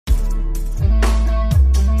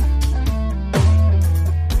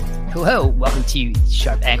Hello, welcome to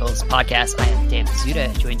Sharp Angles Podcast. I am Dan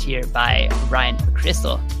Pizzuta, joined here by Ryan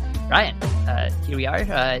Crystal. Ryan, here we are.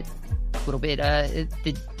 A little bit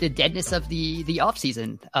the deadness of the off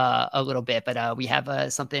season a little bit, but we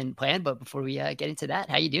have something planned. But before we get into that,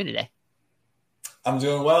 how you doing today? I'm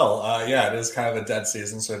doing well. Yeah, it is kind of a dead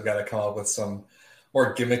season, so we've got to come up with some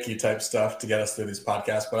more gimmicky type stuff to get us through these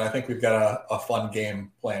podcasts. But I think we've got a fun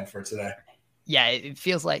game planned for today. Yeah, it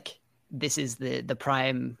feels like this is the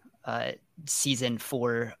prime season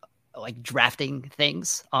for like drafting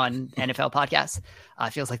things on NFL podcasts.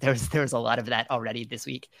 Feels like there was a lot of that already this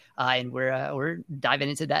week, and we're diving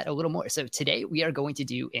into that a little more. So today we are going to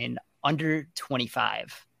do an under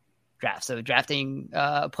 25 draft. So drafting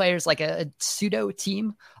players like a pseudo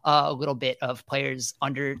team, a little bit of players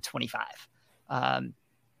under 25.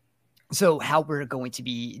 So how we're going to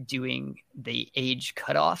be doing the age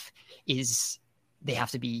cutoff is they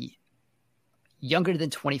have to be younger than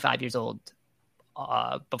 25 years old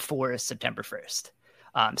before September 1st.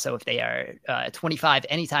 So if they are 25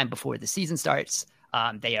 anytime before the season starts,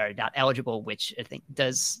 they are not eligible, which I think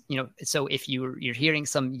does, so if you're hearing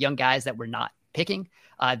some young guys that we're not picking,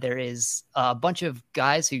 there is a bunch of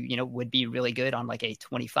guys who, would be really good on like a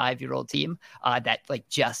 25-year-old team that like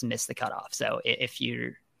just missed the cutoff. So if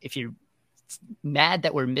you're mad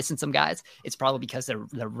that we're missing some guys, it's probably because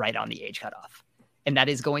they're right on the age cutoff. And that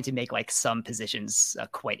is going to make like some positions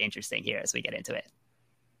quite interesting here as we get into it.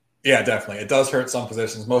 Yeah, definitely. It does hurt some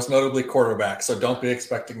positions, most notably quarterback. So don't be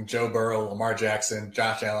expecting Joe Burrow, Lamar Jackson,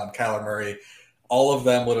 Josh Allen, Kyler Murray. All of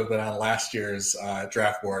them would have been on last year's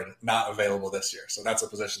draft board, not available this year. So that's a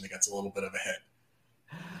position that gets a little bit of a hit.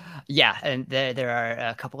 Yeah, and there are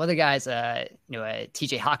a couple other guys.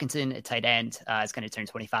 TJ Hawkinson, a tight end, is going to turn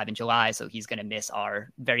 25 in July, so he's going to miss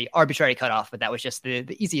our very arbitrary cutoff. But that was just the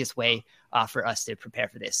easiest way for us to prepare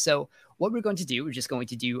for this. So what we're going to do, we're just going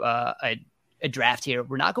to do a draft here.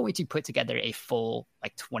 We're not going to put together a full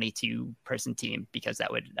like 22-person team because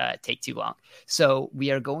that would take too long. So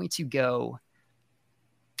we are going to go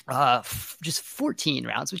just 14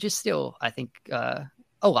 rounds, which is still, I think,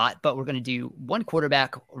 a lot, but we're going to do one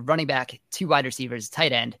quarterback, running back, two wide receivers,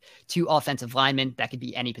 tight end, two offensive linemen. That could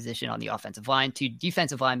be any position on the offensive line, two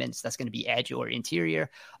defensive linemen. So that's going to be edge or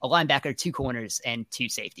interior, a linebacker, two corners, and two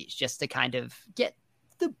safeties, just to kind of get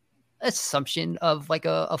the assumption of like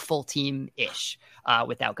a full team ish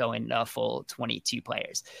without going a full 22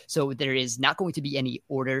 players. So there is not going to be any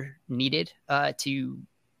order needed to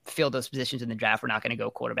fill those positions in the draft. We're not going to go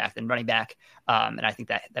quarterback then running back. And I think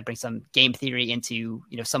that brings some game theory into,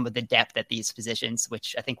 some of the depth at these positions,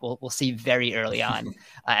 which I think we'll see very early on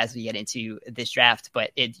as we get into this draft, but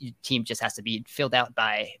your team just has to be filled out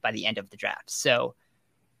by the end of the draft. So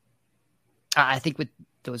I think with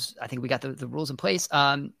those, I think we got the rules in place.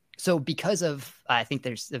 So because of, I think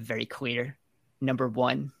there's a very clear number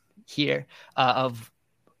one here of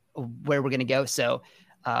where we're going to go. So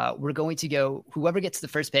we're going to go whoever gets the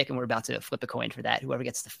first pick, and we're about to flip a coin for that. Whoever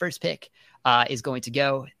gets the first pick is going to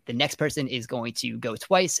go. The next person is going to go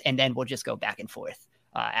twice, and then we'll just go back and forth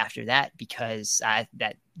after that because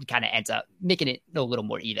that kind of ends up making it a little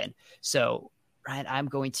more even. So, Ryan, I'm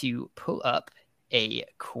going to pull up a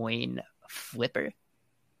coin flipper,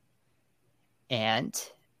 and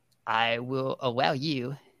I will allow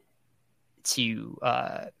you to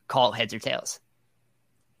call heads or tails.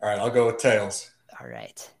 All right, I'll go with tails. All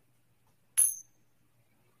right.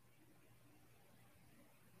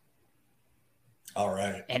 All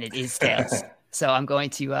right. And it is tails. So I'm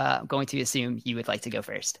going to assume you would like to go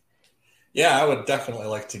first. Yeah, I would definitely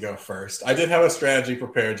like to go first. I did have a strategy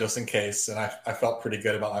prepared just in case, and I felt pretty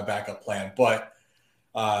good about my backup plan. But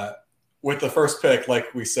with the first pick,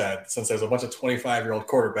 like we said, since there's a bunch of 25-year-old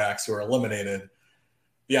quarterbacks who are eliminated,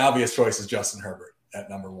 the obvious choice is Justin Herbert at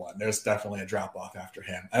number one. There's definitely a drop-off after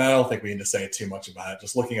him. And I don't think we need to say too much about it.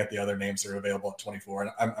 Just looking at the other names that are available at 24,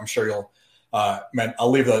 and I'm sure you'll I'll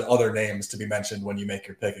leave the other names to be mentioned when you make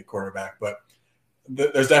your pick at quarterback. But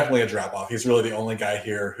there's definitely a drop-off. He's really the only guy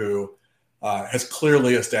here who has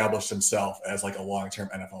clearly established himself as like a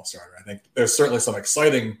long-term NFL starter. I think there's certainly some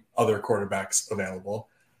exciting other quarterbacks available,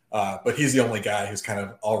 but he's the only guy who's kind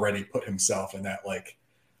of already put himself in that like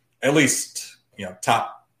at least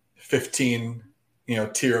top 15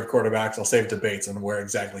 tier of quarterbacks. I'll save debates on where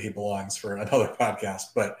exactly he belongs for another podcast.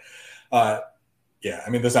 But yeah, I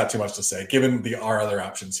mean, there's not too much to say. Given our other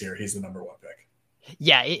options here, he's the number one pick.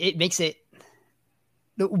 Yeah, it makes it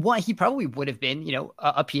the one he probably would have been,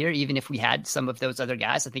 up here, even if we had some of those other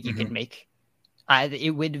guys. I think you could make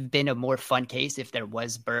it would have been a more fun case if there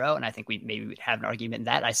was Burrow, and I think we maybe would have an argument in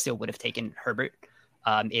that. I still would have taken Herbert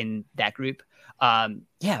in that group.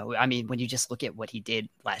 Yeah, I mean, when you just look at what he did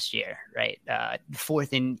last year, right?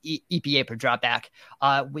 Fourth in EPA per dropback,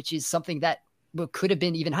 which is something that could have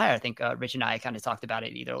been even higher. I think Rich and I kind of talked about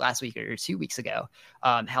it either last week or 2 weeks ago,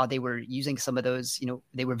 how they were using some of those,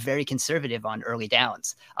 they were very conservative on early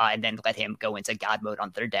downs and then let him go into God mode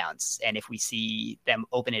on third downs. And if we see them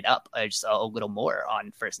open it up just a little more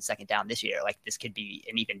on first and second down this year, like this could be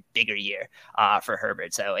an even bigger year for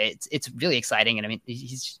Herbert. So it's really exciting. And I mean,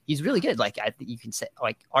 he's really good. Like I think you can say,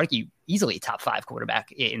 like argue easily top 5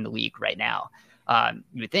 quarterback in the league right now.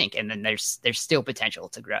 You would think. And then there's still potential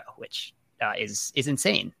to grow, which is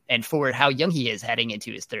insane. And for how young he is heading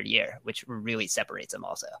into his third year, which really separates him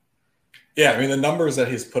also. Yeah, I mean, the numbers that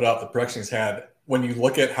he's put up, the production he's had, when you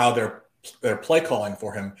look at how they're play calling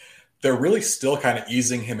for him, they're really still kind of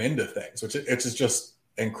easing him into things, which is just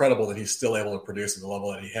incredible that he's still able to produce at the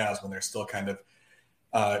level that he has when they're still kind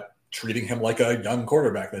of treating him like a young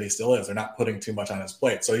quarterback that he still is. They're not putting too much on his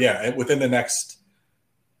plate. So yeah, within the next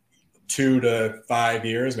 2 to 5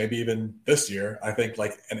 years, maybe even this year, I think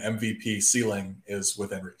like an MVP ceiling is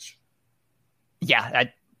within reach. Yeah,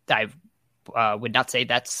 I would not say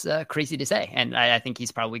that's crazy to say. And I think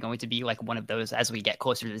he's probably going to be like one of those as we get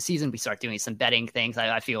closer to the season, we start doing some betting things.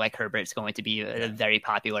 I feel like Herbert's going to be a very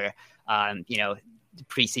popular,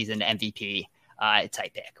 preseason MVP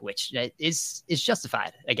type pick, which is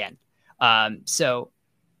justified again. So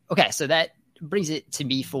that brings it to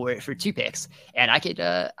me for 2 picks, and I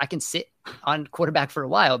can sit on quarterback for a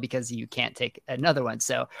while because you can't take another one.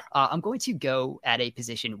 So I'm going to go at a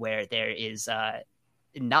position where there is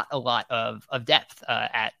not a lot of depth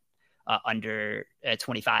at under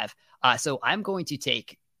 25. So I'm going to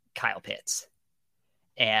take Kyle Pitts,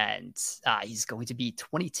 and he's going to be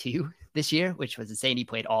 22 this year, which was insane. He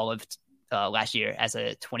played all of last year as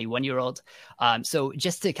a 21-year-old. So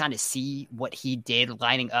just to kind of see what he did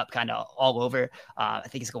lining up kind of all over, I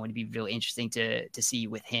think it's going to be really interesting to see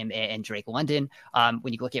with him and Drake London.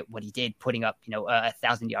 When you look at what he did, putting up,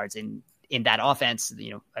 1,000 yards in that offense,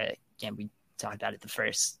 again, we talked about it, the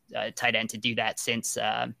first tight end to do that since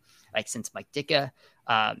Mike Ditka.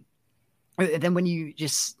 Then when you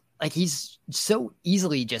just, like, he's so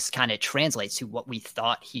easily just kind of translates to what we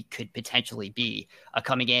thought he could potentially be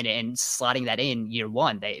coming in and slotting that in year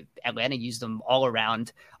one. Atlanta used him all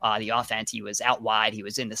around the offense. He was out wide. He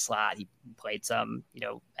was in the slot. He played some,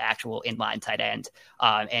 actual inline tight end.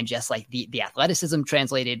 And just like the athleticism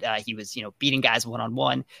translated, he was, beating guys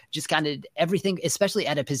one-on-one, just kind of everything, especially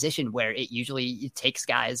at a position where it takes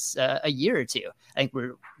guys a year or two. I think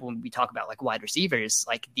when we talk about like wide receivers,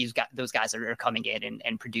 like those guys are coming in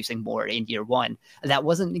and producing more in year one. That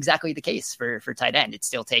wasn't exactly the case for tight end. It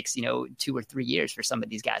still takes, 2 or 3 years for some of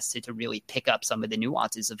these guys to really pick up some of the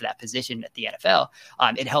nuances of that position at the NFL.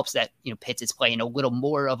 It helps that, Pitts is playing a little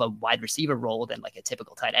more of a wide receiver role than like a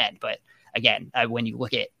typical tight end. But again, when you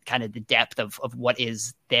look at kind of the depth of what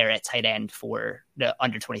is there at tight end for the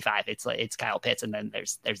under 25, it's Kyle Pitts. And then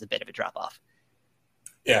there's a bit of a drop off.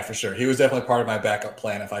 Yeah, for sure. He was definitely part of my backup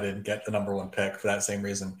plan if I didn't get the number 1 pick for that same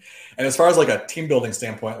reason. And as far as like a team building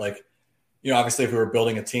standpoint, like, obviously if we were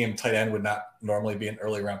building a team, tight end would not normally be an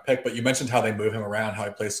early round pick, but you mentioned how they move him around, how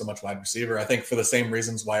he plays so much wide receiver. I think for the same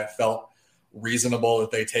reasons why it felt reasonable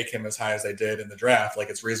that they take him as high as they did in the draft, like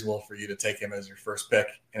it's reasonable for you to take him as your first pick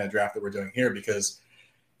in a draft that we're doing here because,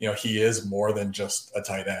 he is more than just a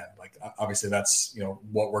tight end. Like obviously that's,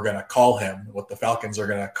 what we're going to call him, what the Falcons are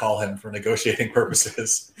going to call him for negotiating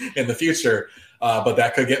purposes in the future. But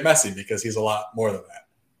that could get messy because he's a lot more than that.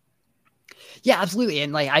 Yeah, absolutely.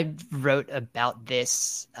 And like I wrote about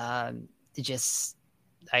this, I guess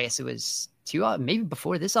it was maybe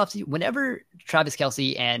before this offseason, whenever Travis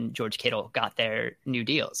Kelce and George Kittle got their new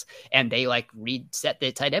deals and they like reset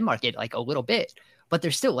the tight end market like a little bit, but they're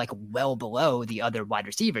still like well below the other wide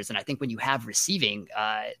receivers. And I think when you have receiving,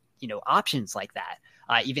 options like that,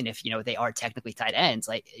 even if, they are technically tight ends,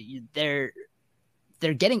 like they're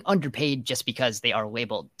getting underpaid just because they are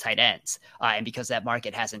labeled tight ends and because that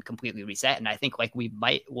market hasn't completely reset. And I think like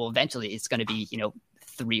eventually it's going to be,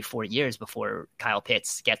 3-4 years before Kyle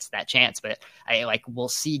Pitts gets that chance. But we'll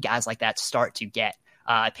see guys like that start to get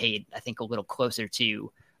paid, I think a little closer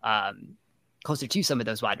to some of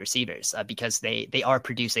those wide receivers because they are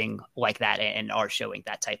producing like that and are showing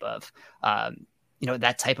that type of,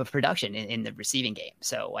 that type of production in the receiving game.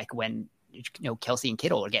 So like when, Kelce and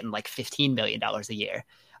Kittle are getting like $15 million a year.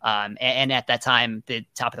 And at that time, the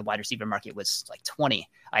top of the wide receiver market was like 20.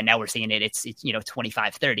 Now we're seeing it's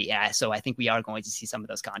 25, 30. So I think we are going to see some of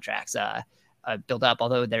those contracts build up,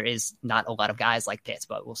 although there is not a lot of guys like Pitts,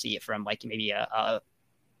 but we'll see it from like maybe a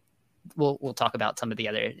we'll talk about some of the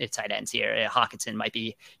other tight ends here. Hockenson might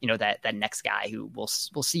be, that next guy who we'll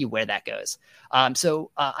see where that goes.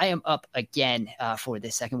 So I am up again for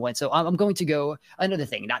this second one. So I'm going to go another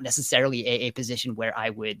thing, not necessarily a position where I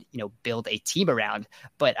would, build a team around,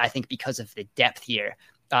 but I think because of the depth here,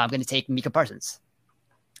 I'm going to take Micah Parsons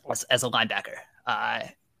as a linebacker.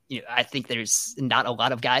 I think there's not a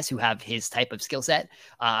lot of guys who have his type of skill set.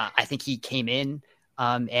 I think he came in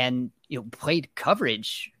and played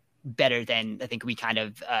coverage better than I think we kind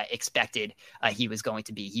of expected he was going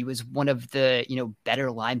to be. He was one of the better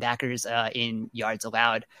linebackers in yards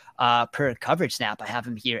allowed per coverage snap. I have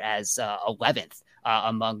him here as 11th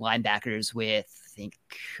among linebackers with, I think,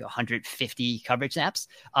 150 coverage snaps.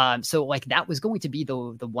 So like that was going to be the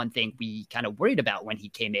one thing we kind of worried about when he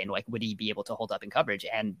came in. Like, would he be able to hold up in coverage?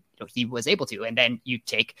 And he was able to. And then you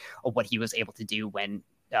take what he was able to do when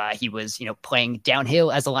he was, playing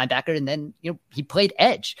downhill as a linebacker, and then, he played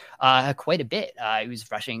edge quite a bit. He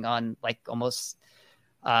was rushing on like almost,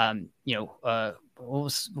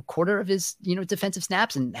 almost a quarter of his, defensive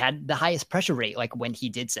snaps, and had the highest pressure rate like when he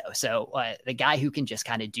did so. So the guy who can just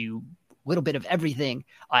kind of do a little bit of everything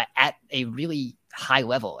at a really high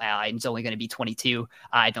level. He's only going to be 22.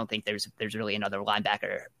 I don't think there's really another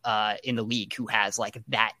linebacker in the league who has like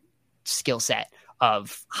that skill set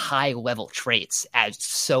of high level traits at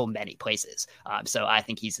so many places. So I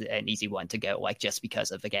think he's an easy one to go, like, just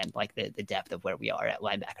because of, again, like the depth of where we are at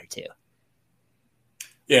linebacker too.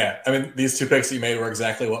 Yeah. I mean, these two picks you made were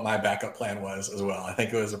exactly what my backup plan was as well. I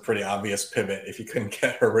think it was a pretty obvious pivot if you couldn't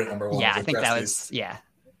get Herbert number one. Yeah, I think that was, yeah.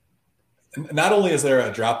 Not only is there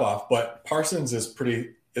a drop off, but Parsons is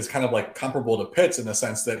kind of like comparable to Pitts in the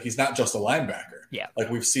sense that he's not just a linebacker. Yeah.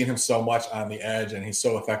 Like, we've seen him so much on the edge, and he's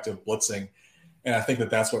so effective blitzing. And I think that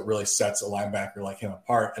that's what really sets a linebacker like him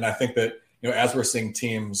apart. And I think that, as we're seeing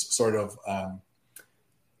teams sort of,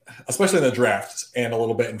 especially in the draft and a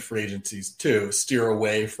little bit in free agencies too, steer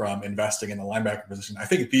away from investing in the linebacker position, I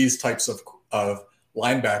think these types of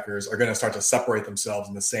linebackers are going to start to separate themselves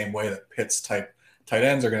in the same way that Pitts type tight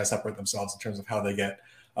ends are going to separate themselves in terms of how they get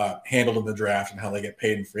handled in the draft and how they get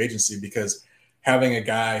paid in free agency, because having a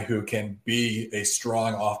guy who can be a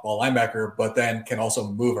strong off-ball linebacker, but then can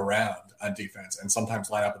also move around on defense and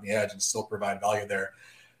sometimes line up on the edge and still provide value there.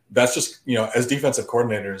 That's just, as defensive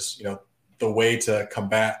coordinators, the way to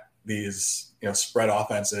combat these, spread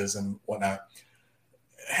offenses and whatnot.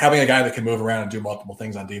 Having a guy that can move around and do multiple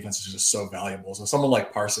things on defense is just so valuable. So someone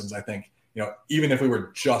like Parsons, I think, even if we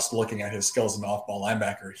were just looking at his skills as an off-ball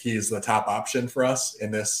linebacker, he's the top option for us in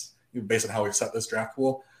this, based on how we've set this draft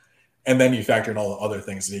pool. And then you factor in all the other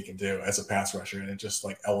things that he can do as a pass rusher, and it just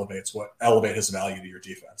like elevate his value to your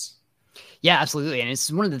defense. Yeah, absolutely. And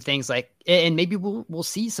it's one of the things, like, and maybe we'll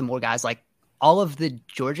see some more guys, like all of the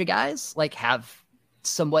Georgia guys, like, have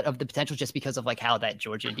somewhat of the potential just because of like how that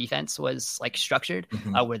Georgia defense was like structured,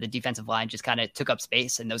 where the defensive line just kind of took up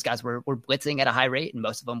space, and those guys were blitzing at a high rate, and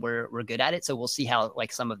most of them were good at it. So we'll see how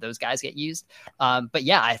like some of those guys get used. But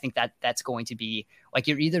yeah, I think that's going to be like,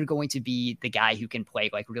 you're either going to be the guy who can play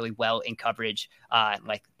like really well in coverage.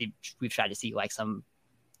 Like we've tried to see like some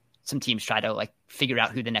teams try to like figure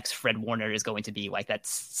out who the next Fred Warner is going to be, like that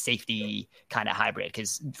safety kind of hybrid,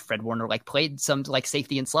 because Fred Warner like played some like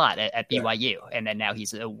safety and slot at BYU, and then now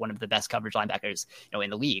he's one of the best coverage linebackers in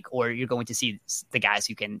the league. Or you're going to see the guys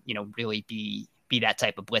who can really be that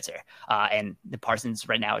type of blitzer, and the Parsons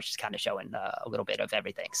right now is just kind of showing a little bit of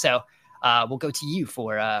everything. So we'll go to you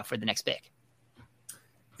for the next pick.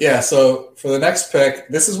 Yeah, so for the next pick,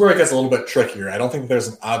 this is where it gets a little bit trickier. I don't think there's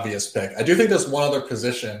an obvious pick. I do think there's one other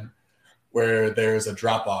position where there's a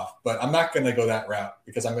drop-off, but I'm not going to go that route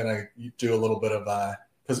because I'm going to do a little bit of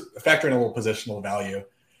factor in a little positional value.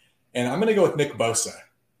 And I'm going to go with Nick Bosa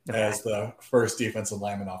as the first defensive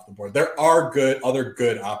lineman off the board. There are other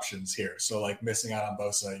good options here. So like missing out on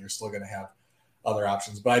Bosa, you're still going to have other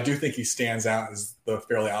options. But I do think he stands out as the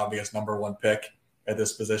fairly obvious number one pick at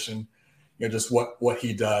this position. Just what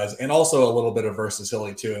he does, and also a little bit of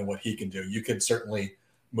versatility too, and what he can do. You could certainly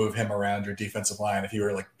move him around your defensive line if you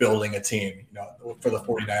were like building a team. For the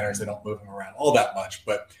 49ers, they don't move him around all that much,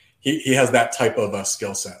 but he has that type of a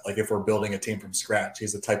skill set. Like if we're building a team from scratch,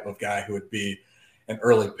 he's the type of guy who would be an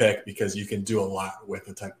early pick because you can do a lot with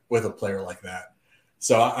a player like that.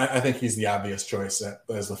 So I think he's the obvious choice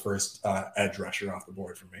as the first edge rusher off the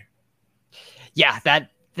board for me. Yeah, that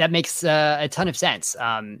makes a ton of sense,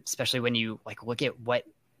 especially when you like look at what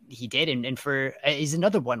he did. And for is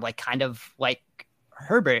another one, like kind of like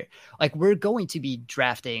Herbert, like we're going to be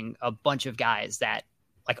drafting a bunch of guys that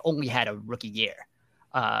like only had a rookie year.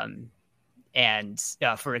 And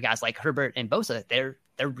for guys like Herbert and Bosa, they're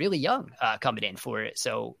they're really young coming in for it.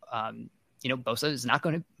 So, Bosa is not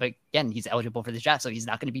going to, again, he's eligible for the draft, so he's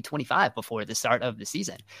not going to be 25 before the start of the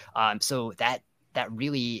season. So that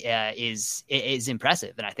really is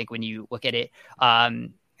impressive. And I think when you look at it,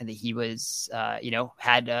 and that he was,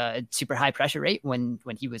 had a super high pressure rate when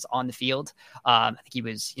he was on the field. I think he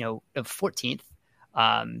was, 14th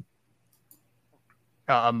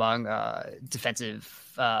among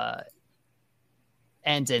defensive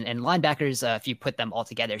ends and linebackers if you put them all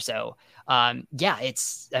together. So, again,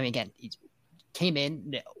 he came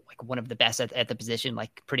in like one of the best at the position,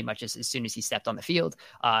 like pretty much as soon as he stepped on the field.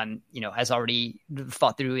 Has already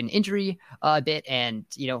fought through an injury a bit and,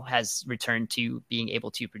 has returned to being able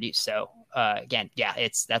to produce. So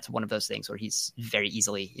that's one of those things where he's very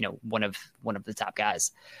easily, one of the top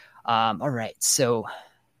guys. All right. So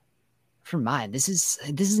for mine, this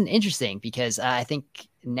is an interesting because I think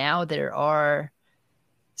now there are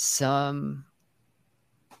some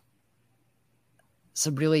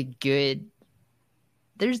really good.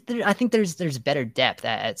 I think there's better depth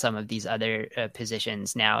at some of these other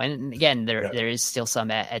positions now, and again, there is still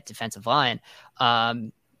some at defensive line.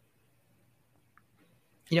 Better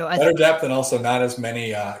depth and also not as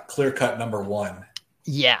many clear-cut number one.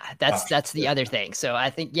 Yeah, that's the other thing. So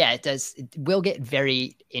I think it will get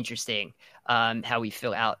very interesting how we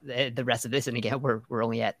fill out the rest of this. And again, we're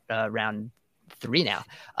only at round 3 now.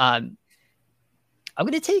 I'm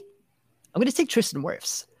going to take Tristan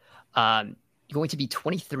Wirfs. Going to be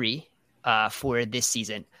 23 for this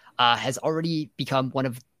season, has already become one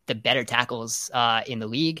of the better tackles in the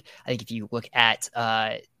league. I think if you look at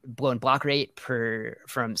blown block rate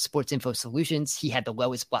from Sports Info Solutions, he had the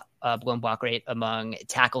lowest blown block rate among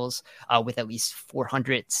tackles with at least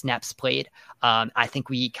 400 snaps played. I think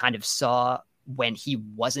we kind of saw when he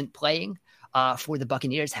wasn't playing for the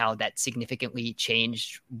Buccaneers, how that significantly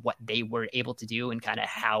changed what they were able to do and kind of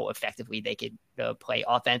how effectively they could play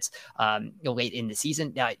offense late in the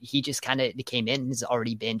season. He just kind of came in and has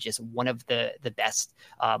already been just one of the best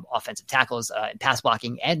offensive tackles in pass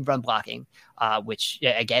blocking and run blocking, which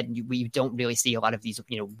again, we don't really see a lot of these,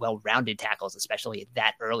 well-rounded tackles, especially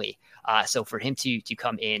that early. So for him to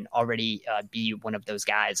come in already be one of those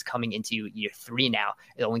guys coming into year 3 now,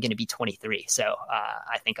 is only going to be 23. So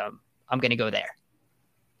I think I'm going to go there.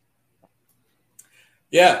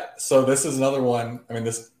 Yeah, so this is another one. I mean,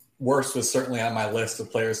 this Wirfs was certainly on my list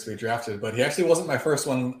of players to be drafted, but he actually wasn't my first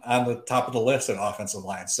one on the top of the list at offensive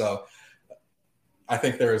line. So I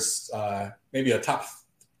think there's maybe a top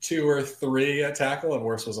 2 or 3 at tackle, and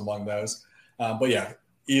Wirfs was among those. But yeah,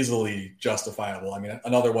 easily justifiable. I mean,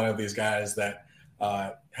 another one of these guys that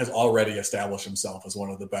has already established himself as one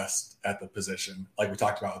of the best at the position. Like we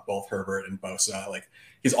talked about with both Herbert and Bosa, like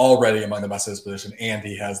he's already among the best at his position, and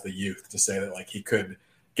he has the youth to say that like he could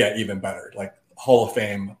get even better, like Hall of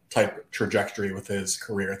Fame type trajectory with his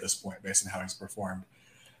career at this point, based on how he's performed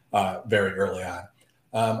very early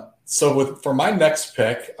on. So for my next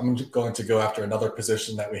pick, I'm going to go after another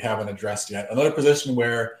position that we haven't addressed yet, another position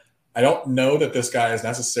where I don't know that this guy is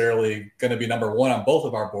necessarily going to be number 1 on both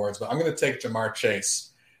of our boards, but I'm going to take Ja'Marr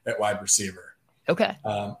Chase at wide receiver. Okay.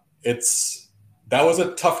 That was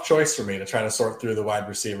a tough choice for me to try to sort through the wide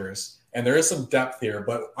receivers. And there is some depth here,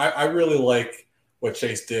 but I really like what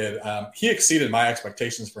Chase did. He exceeded my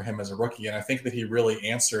expectations for him as a rookie, and I think that he really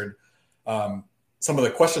answered some of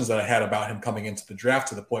the questions that I had about him coming into the draft,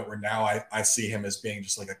 to the point where now I see him as being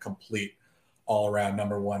just like a complete all-around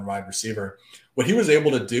number 1 wide receiver. What he was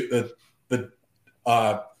able to do, the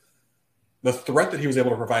threat that he was able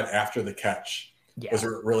to provide after the catch was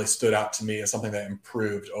what really stood out to me as something that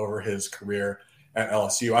improved over his career at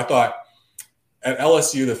LSU. I thought at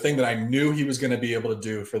LSU, the thing that I knew he was going to be able to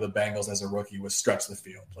do for the Bengals as a rookie was stretch the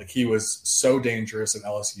field. Like, he was so dangerous at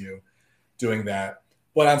LSU doing that.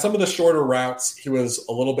 But on some of the shorter routes, he was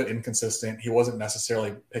a little bit inconsistent. He wasn't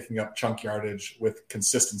necessarily picking up chunk yardage with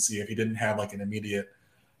consistency if he didn't have like an immediate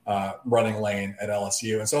running lane at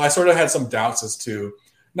LSU. And so I sort of had some doubts as to,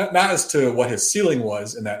 not as to what his ceiling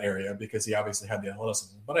was in that area, because he obviously had the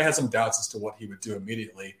athleticism, but I had some doubts as to what he would do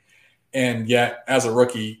immediately. And yet, as a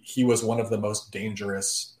rookie, he was one of the most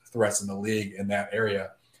dangerous threats in the league in that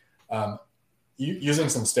area. Using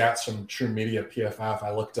some stats from True Media PFF,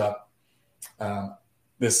 I looked up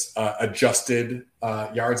this adjusted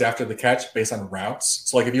yards after the catch based on routes.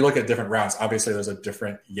 So like if you look at different routes, obviously there's a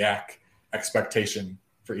different yak expectation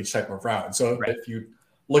for each type of route. And so if you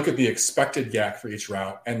look at the expected yak for each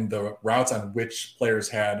route and the routes on which players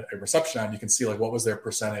had a reception on, you can see like what was their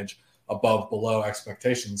percentage above, below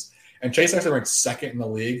expectations. And Chase actually ranked second in the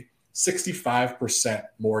league, 65%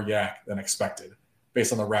 more yak than expected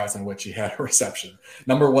based on the routes in which he had a reception.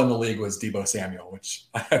 Number one in the league was Deebo Samuel, which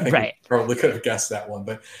I think we probably could have guessed that one.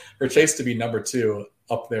 But for Chase to be number two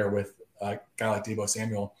up there with a guy like Deebo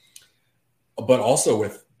Samuel, but also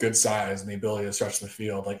with good size and the ability to stretch the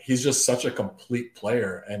field, like he's just such a complete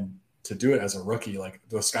player. And to do it as a rookie, like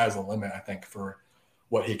the sky's the limit, I think, for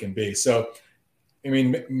what he can be. So, I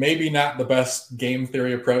mean, maybe not the best game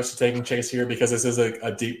theory approach to taking Chase here because this is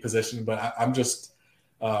a deep position, but I'm just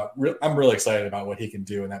I'm really excited about what he can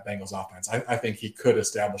do in that Bengals offense. I think he could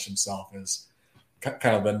establish himself as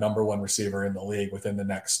kind of the number one receiver in the league within the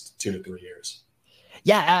next 2 to 3 years.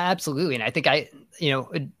 Yeah, absolutely. And I think I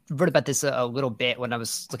wrote about this a little bit when I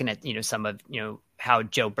was looking at, some of, how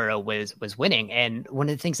Joe Burrow was winning. And one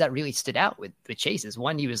of the things that really stood out with Chase is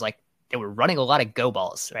one, he was like, they were running a lot of go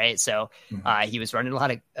balls, right? So he was running a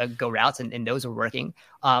lot of go routes and those were working.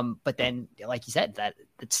 But then, like you said, that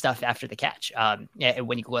stuff after the catch.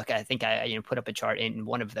 When you look, I think I put up a chart in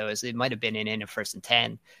one of those. It might have been in a 1st and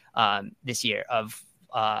 10 this year of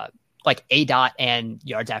like ADOT and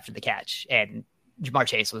yards after the catch. And Ja'Marr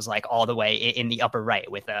Chase was like all the way in the upper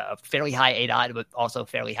right with a fairly high ADOT, but also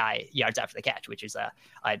fairly high yards after the catch, which is a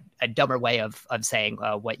dumber way of saying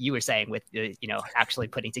what you were saying with, actually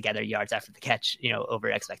putting together yards after the catch,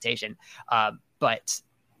 over expectation. But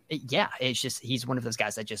yeah, it's just, he's one of those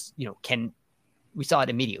guys that just, we saw it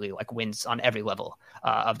immediately, like wins on every level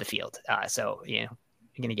of the field. So, you're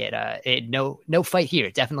going to get no fight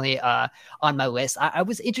here. Definitely on my list. I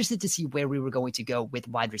was interested to see where we were going to go with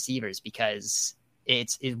wide receivers because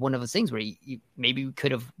it's one of those things where you maybe we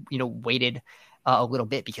could have, waited a little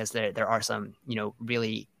bit because there are some,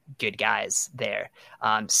 really good guys there.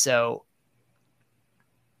 But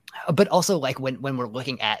also like when we're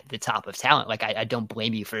looking at the top of talent, like I don't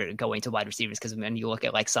blame you for going to wide receivers because when you look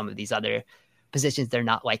at like some of these other positions, they're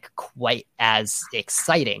not like quite as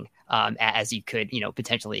exciting as you could,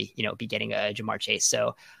 potentially, be getting a Ja'Marr Chase.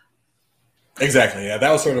 So exactly. Yeah.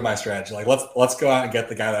 That was sort of my strategy. Like let's go out and get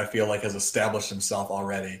the guy that I feel like has established himself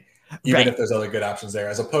already, even if there's other good options there,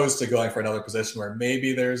 as opposed to going for another position where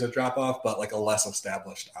maybe there's a drop off, but like a less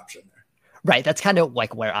established option there. Right. That's kind of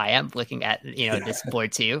like where I am looking at, this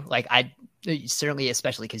board too. Like I certainly,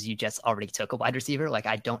 especially because you just already took a wide receiver, like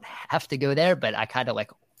I don't have to go there, but I kind of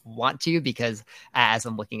like want to because as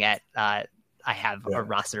I'm looking at, I have a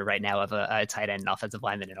roster right now of a tight end, an offensive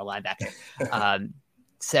lineman, and a linebacker.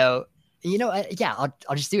 So,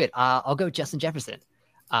 I'll just do it. I'll go Justin Jefferson.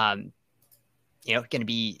 Going to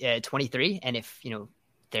be 23. And if,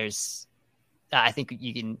 there's, I think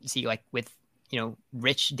you can see like with,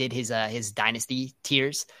 Rich did his dynasty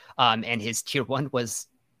tiers, and his tier 1 was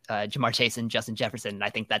Ja'Marr Chase and Justin Jefferson. And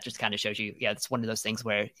I think that just kind of shows you, it's one of those things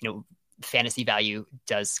where, fantasy value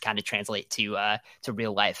does kind of translate to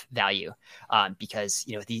real life value, because,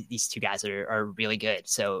 these two guys are really good.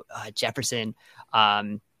 So Jefferson,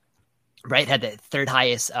 had the third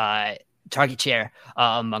highest target share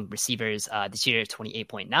among receivers this year,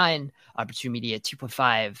 28.9, True Media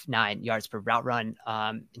 2.59 yards per route run.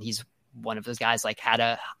 And he's one of those guys like had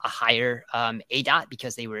a higher ADOT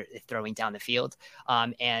because they were throwing down the field.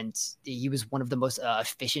 And he was one of the most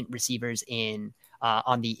efficient receivers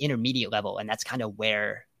on the intermediate level. And that's kind of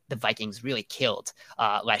where the Vikings really killed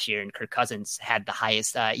last year. And Kirk Cousins had the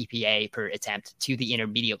highest EPA per attempt to the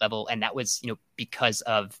intermediate level. And that was, because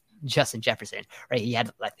of Justin Jefferson, right? He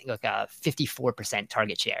had, I think, like a 54%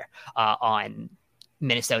 target share on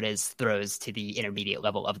Minnesota's throws to the intermediate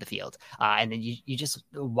level of the field. And then you just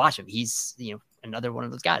watch him. He's, another one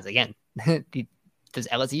of those guys. Again, those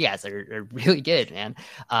LSU guys are really good, man.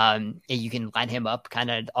 And you can line him up kind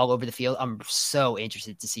of all over the field. I'm so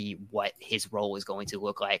interested to see what his role is going to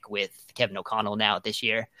look like with Kevin O'Connell now this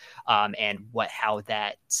year, and how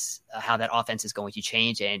that offense is going to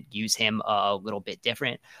change and use him a little bit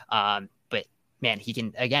different. But man,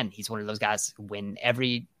 he's one of those guys who win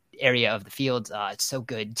every area of the field. It's so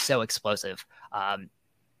good, so explosive.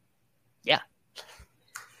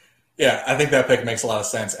 Yeah, I think that pick makes a lot of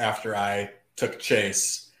sense after I took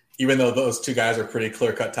Chase, even though those two guys are pretty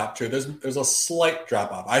clear-cut top two. There's a slight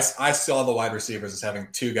drop-off. I saw the wide receivers as having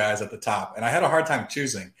two guys at the top, and I had a hard time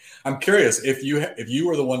choosing. I'm curious, if you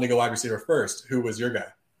were the one to go wide receiver first, who was your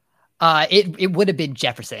guy? It would have been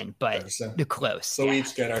Jefferson, but close. So we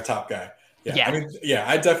each get our top guy. Yeah. I mean,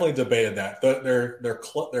 I definitely debated that.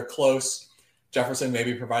 They're close. Jefferson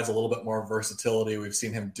maybe provides a little bit more versatility. We've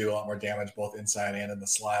seen him do a lot more damage both inside and in the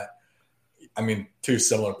slot. I mean, two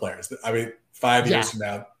similar players. I mean, 5 years from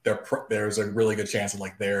now, there's a really good chance of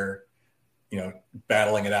like they're,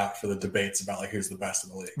 battling it out for the debates about like who's the best in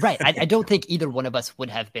the league. Right. I don't think either one of us would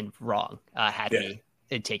have been wrong had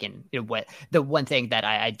we taken what the one thing that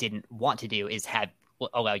I didn't want to do is have will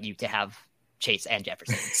allow you to have Chase and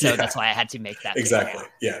Jefferson. So that's why I had to make that. Exactly.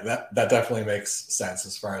 Yeah, that definitely makes sense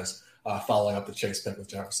as far as following up the Chase pick with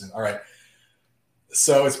Jefferson. All right.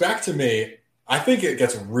 So it's back to me. I think it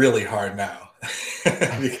gets really hard now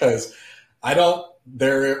because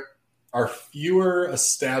there are fewer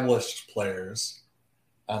established players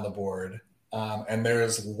on the board, and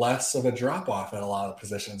there's less of a drop off at a lot of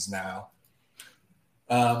positions now.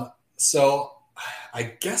 So I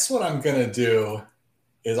guess what I'm going to do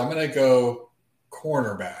is I'm going to go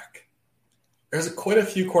cornerback. There's quite a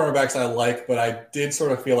few cornerbacks I like, but I did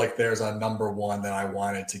sort of feel like there's a number one that I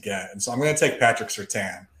wanted to get. And so I'm going to take Patrick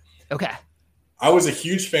Surtain. Okay. I was a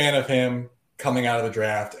huge fan of him coming out of the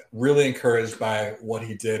draft, really encouraged by what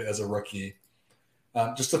he did as a rookie.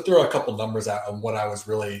 Just to throw a couple numbers out on what I was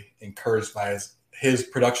really encouraged by is his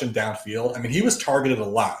production downfield. I mean, he was targeted a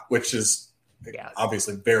lot, which is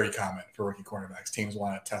obviously very common for rookie cornerbacks. Teams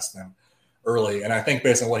want to test them early. And I think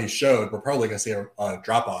based on what he showed, we're probably going to see a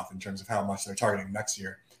drop-off in terms of how much they're targeting next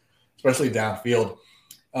year, especially downfield.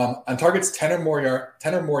 On targets 10 or more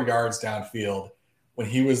yards downfield, when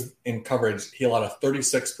he was in coverage, he allowed a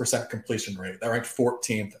 36% completion rate. That ranked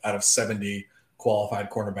 14th out of 70 qualified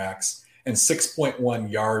cornerbacks, and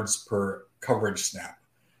 6.1 yards per coverage snap,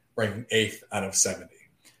 ranking 8th out of 70.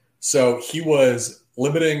 So he was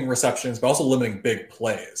limiting receptions, but also limiting big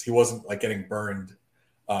plays. He wasn't like getting burned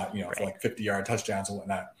for like 50-yard touchdowns and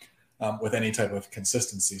whatnot with any type of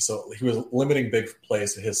consistency. So he was limiting big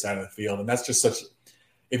plays to his side of the field. And that's just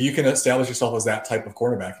if you can establish yourself as that type of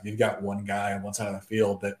quarterback, if you've got one guy on one side of the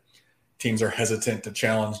field that teams are hesitant to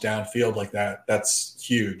challenge downfield like that, that's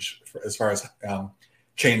huge as far as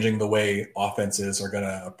changing the way offenses are going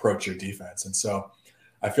to approach your defense. And so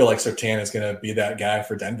I feel like Surtain is going to be that guy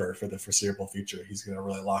for Denver for the foreseeable future. He's going to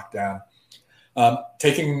really lock down.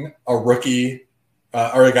 Taking a rookie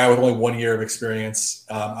or a guy with only 1 year of experience,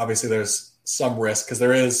 obviously there's some risk because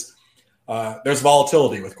there's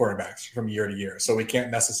volatility with quarterbacks from year to year. So we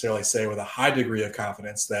can't necessarily say with a high degree of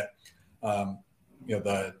confidence that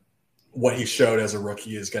what he showed as a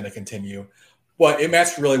rookie is going to continue. But it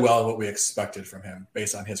matched really well with what we expected from him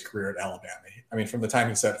based on his career at Alabama. I mean, from the time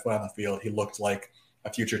he set foot on the field, he looked like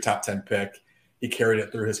a future top 10 pick. He carried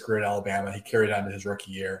it through his career at Alabama. He carried it on to his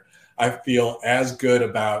rookie year. I feel as good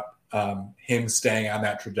about him staying on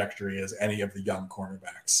that trajectory as any of the young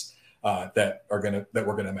cornerbacks that we're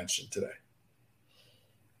going to mention today.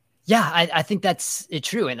 Yeah, I think that's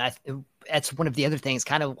true. And that's one of the other things,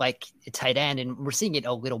 kind of like a tight end. And we're seeing it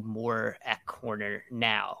a little more at corner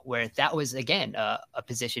now, where that was, again, a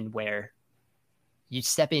position where you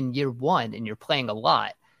step in year one and you're playing a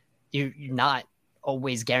lot. You're not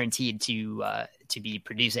always guaranteed to be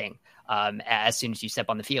producing as soon as you step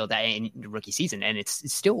on the field in the rookie season. And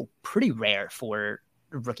it's still pretty rare for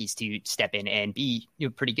rookies to step in and be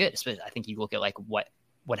pretty good. Especially, I think you look at like what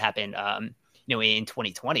happened in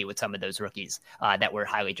 2020 with some of those rookies that were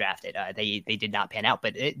highly drafted. They did not pan out,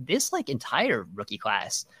 but this like entire rookie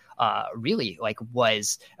class really like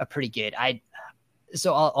was a pretty good.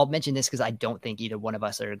 So I'll mention this because I don't think either one of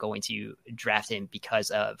us are going to draft him because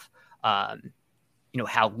of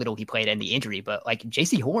how little he played and the injury. But like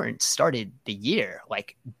J.C. Horn started the year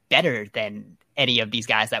like better than any of these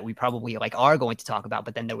guys that we probably like are going to talk about.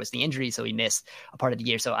 But then there was the injury, so he missed a part of the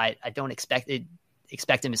year. So I don't expect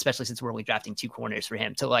him, especially since we're only drafting two corners for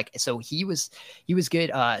him. So he was good.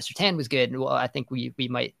 Surtain was good. Well, I think we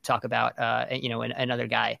might talk about another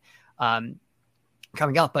guy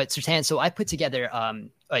coming up, but Surtain. So I put together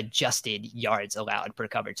adjusted yards allowed per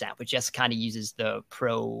coverage snap, which just kind of uses the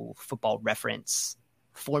Pro Football Reference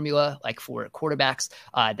formula, like for quarterbacks,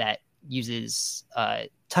 that uses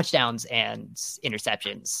touchdowns and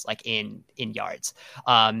interceptions like in yards.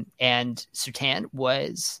 And Surtain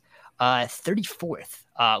was 34th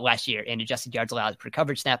last year in adjusted yards allowed per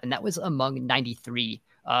coverage snap, and that was among 93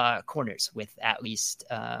 corners with at least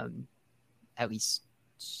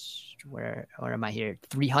where am I here?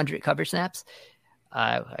 300 coverage snaps.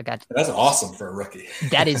 That's awesome for a rookie.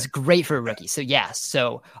 That is great for a rookie. So yeah.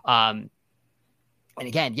 So and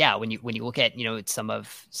again, yeah, when you look at some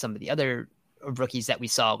of the other rookies that we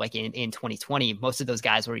saw like in 2020, most of those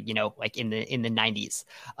guys were like in the 90s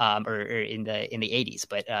or in the 80s,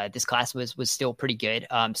 but this class was still pretty good.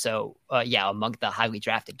 So among the highly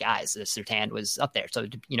drafted guys, Surtain was up there. So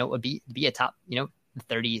to be a top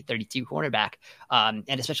 30, 32 cornerback, and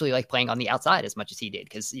especially like playing on the outside as much as he did,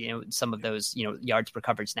 because some of those yards per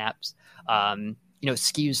coverage snaps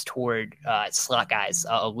skews toward slot guys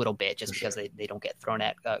a little bit, just because they don't get thrown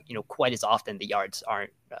at quite as often. The yards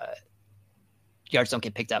don't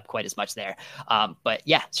get picked up quite as much there. But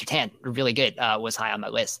yeah, Surtain, really good, was high on my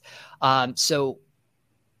list. So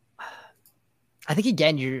I think,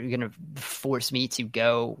 again, you're going to force me to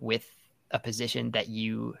go with a position that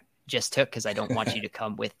you just took because I don't want you to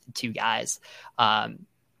come with two guys. And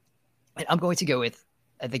I'm going to go with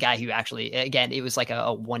the guy who actually, again, it was like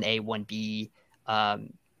a 1A, 1B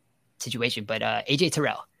situation, but AJ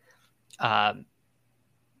Terrell.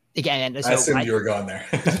 Again, so I assumed you were going there.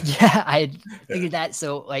 Yeah, I figured that.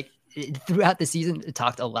 So, like, throughout the season, it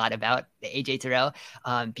talked a lot about AJ Terrell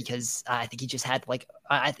because I think he just had like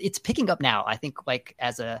it's picking up now. I think like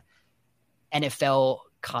as a NFL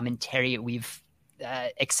commentary, we've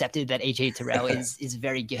accepted that AJ Terrell is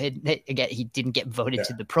very good. Again, he didn't get voted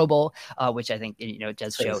to the Pro Bowl, which I think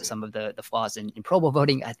does show some of the flaws in Pro Bowl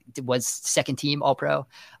voting. I think it was second team All Pro.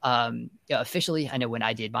 Officially, I know when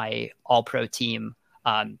I did my All Pro team,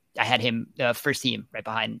 I had him first team right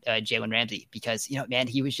behind Jalen Ramsey because, man,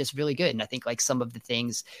 he was just really good. And I think like some of the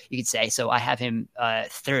things you could say, so I have him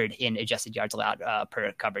third in adjusted yards allowed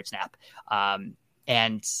per coverage snap.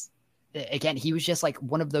 And again, he was just like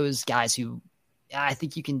one of those guys who I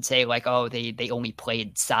think you can say like, oh, they only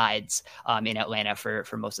played sides in Atlanta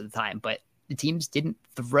for most of the time, but the teams didn't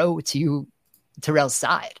throw to Terrell's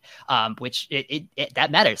side, which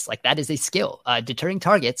that matters. Like that is a skill. Deterring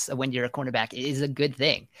targets when you're a cornerback is a good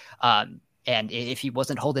thing. And if he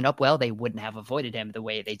wasn't holding up well, they wouldn't have avoided him the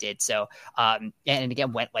way they did. So, and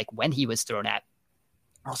again, when he was thrown at,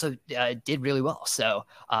 also did really well. So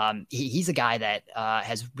he's a guy that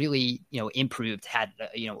has really, improved, had,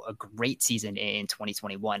 a great season in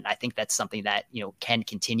 2021. I think that's something that, can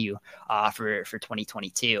continue for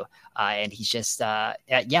 2022. And he's just,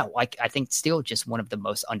 like I think still just one of the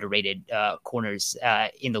most underrated corners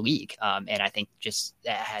in the league. And I think just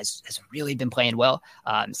has really been playing well.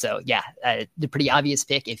 The pretty obvious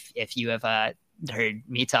pick if you have heard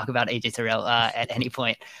me talk about AJ Terrell at any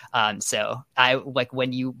point. So I like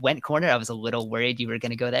when you went corner, I was a little worried you were going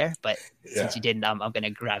to go there, but since you didn't, I'm going to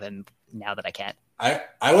grab him now that I can.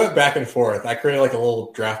 I went back and forth. I created like a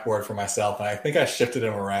little draft board for myself, and I think I shifted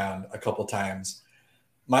him around a couple times.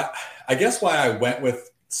 I guess why I went with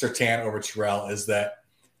Surtain over Terrell is that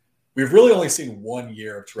we've really only seen 1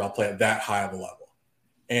 year of Terrell play at that high of a level.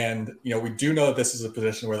 And, we do know that this is a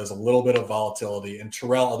position where there's a little bit of volatility. And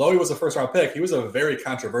Terrell, although he was a first-round pick, he was a very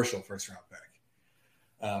controversial first-round pick.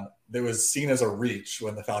 That was seen as a reach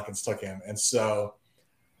when the Falcons took him. And so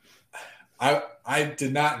I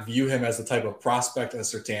did not view him as the type of prospect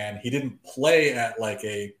as Surtain. He didn't play at like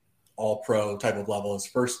a all-pro type of level his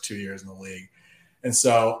first 2 years in the league. And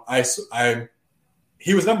so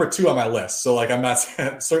he was number 2 on my list. So, like, I'm not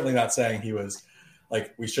certainly not saying he was –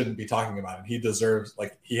 like we shouldn't be talking about him. He deserves,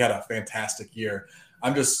 like he had a fantastic year.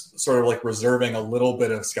 I'm just sort of like reserving a little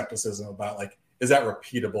bit of skepticism about like, is that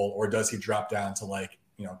repeatable or does he drop down to like,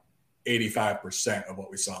 85% of what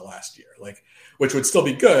we saw last year? Like, which would still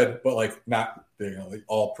be good, but like not the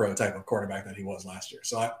all pro type of quarterback that he was last year.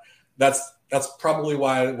 So that's probably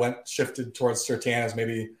why I shifted towards Surtain as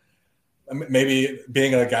maybe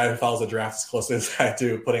being a guy who follows the draft as closely as I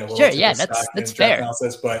do, putting a little that's fair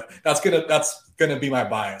analysis, but that's gonna be my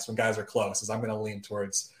bias when guys are close. Is I'm gonna lean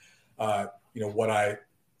towards, what I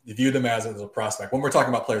view them as a prospect when we're talking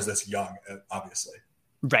about players this young, obviously.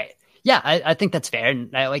 Right. Yeah, I think that's fair.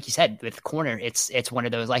 And like you said, with corner, it's one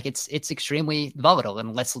of those like it's extremely volatile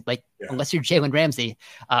unless you're Jalen Ramsey,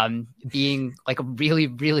 being like a really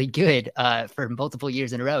really good for multiple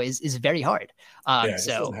years in a row is very hard. We'll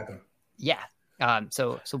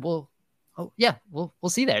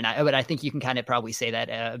see there. But I think you can kind of probably say that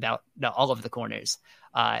about all of the corners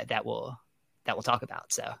that we'll talk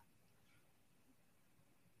about. So,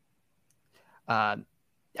 all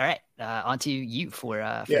right, on to you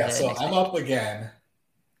for so I'm up again.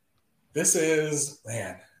 This is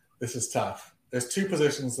tough. There's 2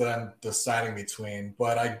 positions that I'm deciding between,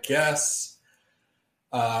 but I guess.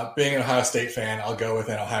 Being an Ohio State fan, I'll go with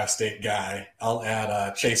an Ohio State guy. I'll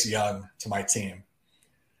add Chase Young to my team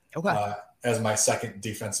as my second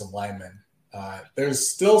defensive lineman. There's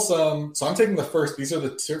still so I'm taking these are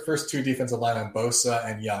the first 2 defensive linemen, Bosa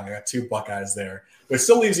and Young. I got 2 Buckeyes there. But it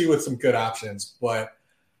still leaves you with some good options. But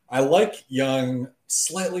I like Young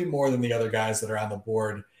slightly more than the other guys that are on the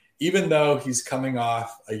board, even though he's coming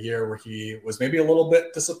off a year where he was maybe a little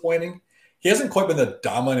bit disappointing. He hasn't quite been the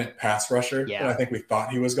dominant pass rusher that I think we thought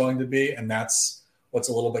he was going to be, and that's what's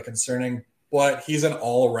a little bit concerning. But he's an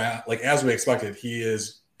all-around, like as we expected, he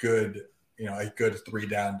is good, a good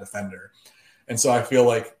 3-down defender. And so I feel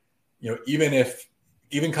like,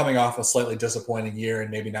 even coming off a slightly disappointing year and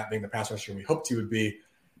maybe not being the pass rusher we hoped he would be,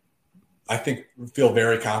 I think feel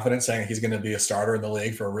very confident saying he's going to be a starter in the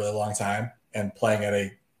league for a really long time and playing at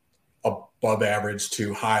a above average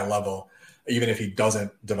to high level. even if he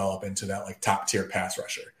doesn't develop into that like top tier pass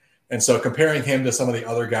rusher. And so comparing him to some of the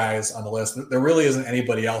other guys on the list, there really isn't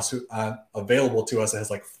anybody else who available to us that has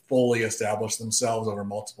like fully established themselves over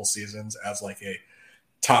multiple seasons as like a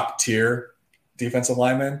top tier defensive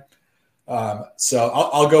lineman. So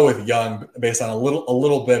I'll go with Young based on a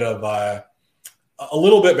little bit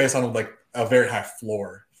based on like a very high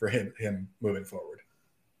floor for him moving forward.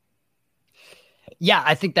 Yeah,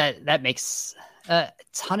 I think that makes a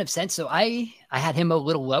ton of sense. So I had him a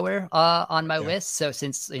little lower on my list. So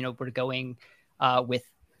since we're going with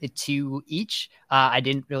the 2 each, I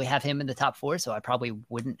didn't really have him in the top 4, so I probably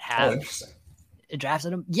wouldn't have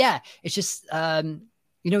drafted him. Yeah, it's just the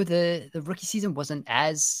rookie season wasn't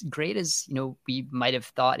as great as we might have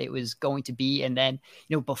thought it was going to be, and then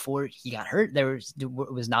before he got hurt, there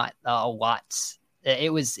was not a lot.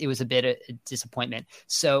 It was a bit of a disappointment.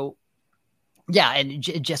 So. Yeah, and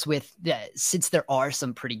just with since there are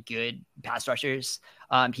some pretty good pass rushers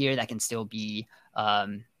here that can still be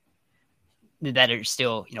that are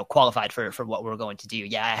still qualified for what we're going to do.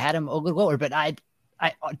 Yeah, I had him a little lower, but I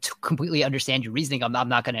completely understand your reasoning. I'm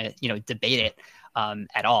not going to debate it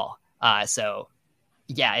at all. So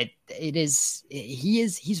yeah, he's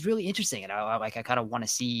really interesting, and I kind of want to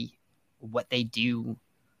see what they do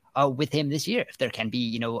with him this year, if there can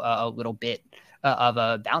be a little bit of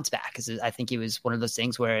a bounce back, because I think it was one of those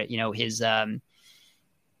things where his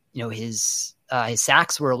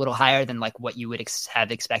sacks were a little higher than like what you would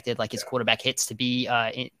have expected, like his quarterback hits to be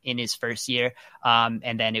in his first year,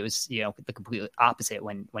 and then it was the complete opposite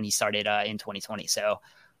when he started in 2020. So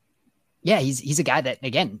yeah, he's a guy that,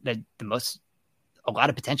 again, a lot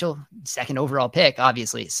of potential, second overall pick,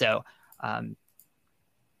 obviously. So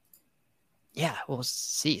yeah, we'll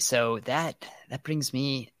see. So that brings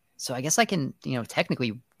me. So I guess I can,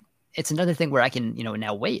 technically, it's another thing where I can,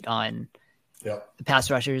 now wait on the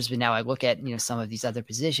pass rushers. But now I look at, some of these other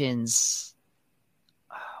positions.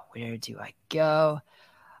 Where do I go?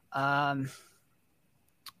 All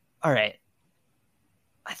right.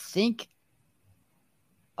 I think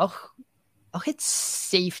I'll hit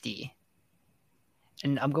safety.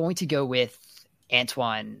 And I'm going to go with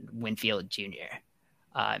Antoine Winfield Jr.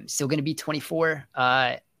 Still going to be 24.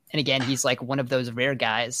 And again, he's like one of those rare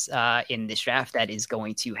guys in this draft that is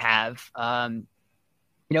going to have, a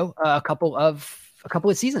couple of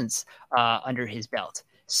seasons under his belt.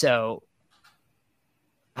 So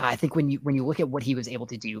I think when you look at what he was able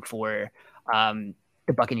to do for the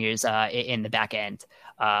Buccaneers in the back end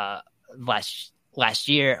last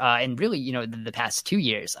year, and really, the past 2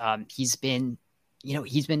 years, he's been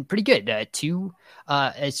pretty good.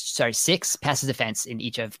 6 passes defense in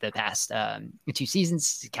each of the past 2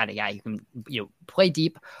 seasons. Kind of guy who can play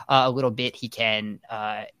deep a little bit. He can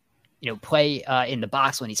play in the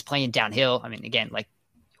box when he's playing downhill. I mean, again, like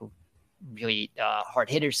really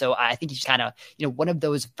hard hitter. So I think he's kind of one of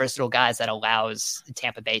those versatile guys that allows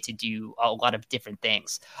Tampa Bay to do a lot of different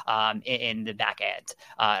things in the back end.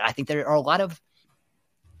 I think there are a lot of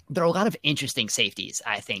interesting safeties,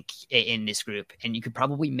 I think, in this group, and you could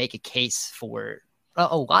probably make a case for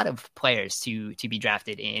a lot of players to be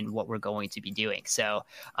drafted in what we're going to be doing. So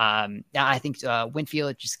I think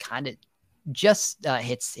Winfield just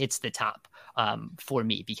hits the top for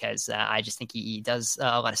me, because I just think he does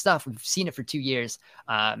a lot of stuff. We've seen it for 2 years.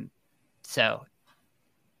 So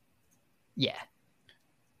yeah.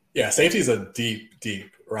 Yeah, safety is a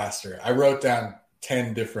deep roster. I wrote down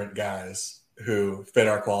 10 different guys who fit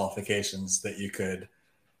our qualifications that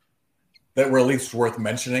were at least worth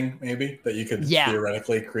mentioning, maybe, that you could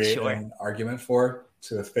theoretically create an argument for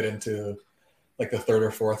to fit into like the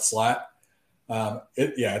 3rd or 4th slot.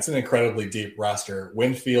 It's an incredibly deep roster.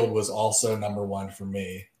 Winfield was also number 1 for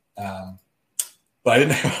me. But I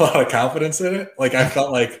didn't have a lot of confidence in it. Like I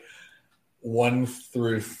felt like 1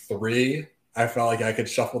 through 3, I felt like I could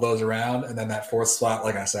shuffle those around. And then that 4th slot,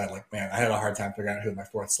 like I said, like, man, I had a hard time figuring out who my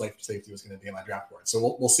 4th safety was going to be in my draft board.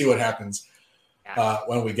 So we'll see what happens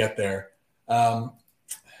when we get there. Now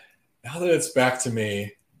that it's back to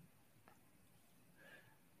me.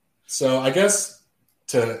 So I guess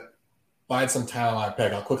to bide some time on my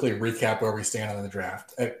pick, I'll quickly recap where we stand on the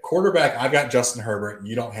draft. At quarterback, I've got Justin Herbert, and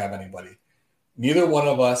you don't have anybody. Neither one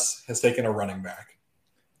of us has taken a running back.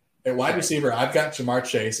 At wide receiver, I've got Jamar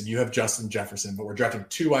Chase, and you have Justin Jefferson, but we're drafting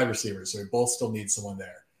 2 wide receivers, so we both still need someone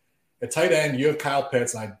there. At tight end, you have Kyle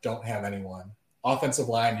Pitts, and I don't have anyone. Offensive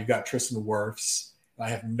line, you've got Tristan Wirfs, and I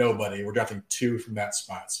have nobody. We're drafting 2 from that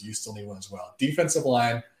spot, so you still need one as well. Defensive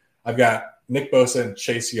line, I've got Nick Bosa and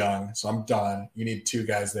Chase Young, so I'm done. You need 2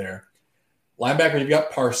 guys there. Linebacker, you've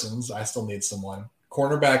got Parsons. I still need someone.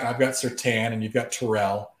 Cornerback, I've got Surtain, and you've got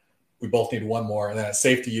Terrell. we both need one more. And then at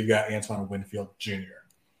safety, you've got Antoine Winfield Jr.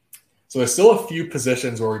 So there's still a few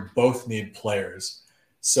positions where we both need players.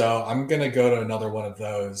 So I'm going to go to another one of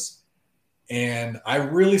those. And I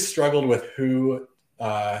really struggled with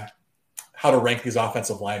how to rank these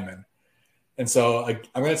offensive linemen. And so I'm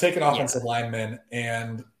going to take an offensive lineman.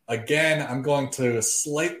 And again, I'm going to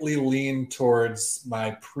slightly lean towards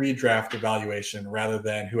my pre-draft evaluation rather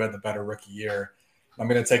than who had the better rookie year. I'm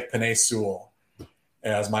going to take Penei Sewell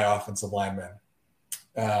as my offensive lineman.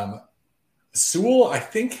 Sewell, I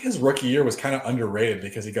think his rookie year was kind of underrated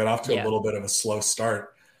because he got off to a little bit of a slow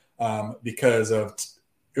start because of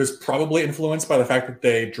it was probably influenced by the fact that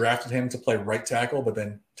they drafted him to play right tackle, but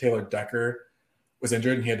then Taylor Decker was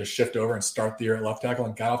injured and he had to shift over and start the year at left tackle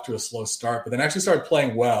and got off to a slow start, but then actually started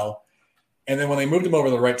playing well. And then when they moved him over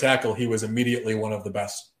to the right tackle, he was immediately one of the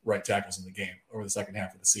best right tackles in the game over the second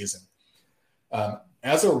half of the season.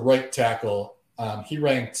 As a right tackle, he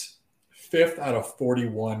ranked 5th out of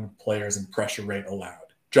 41 players in pressure rate allowed,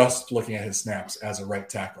 just looking at his snaps as a right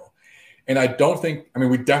tackle. And I don't think,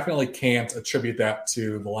 we definitely can't attribute that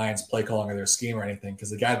to the Lions play calling or their scheme or anything,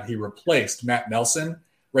 because the guy that he replaced, Matt Nelson,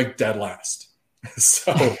 ranked dead last.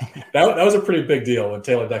 So that was a pretty big deal when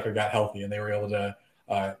Taylor Decker got healthy and they were able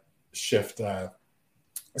to shift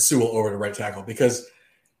Sewell over to right tackle because,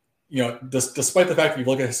 despite the fact that you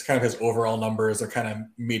look at his overall numbers, they're kind of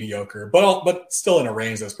mediocre, but still in a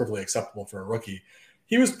range that's perfectly acceptable for a rookie.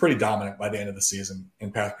 He was pretty dominant by the end of the season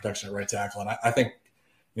in pass protection at right tackle. And I think,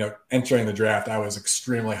 entering the draft, I was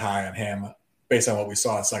extremely high on him based on what we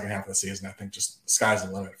saw in the second half of the season. I think just the sky's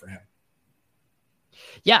the limit for him.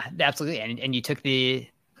 Yeah, absolutely. And you took the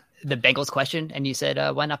Bengals question and you said,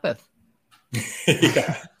 why not both?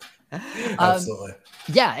 Yeah, absolutely.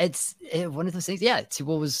 Yeah, it's one of those things. Yeah,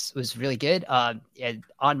 Sewell was really good on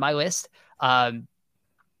my list.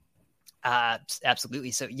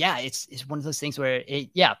 Absolutely. So yeah, it's one of those things where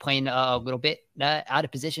playing a little bit out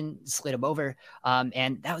of position, slid him over.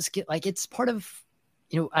 And that was good. Like it's part of,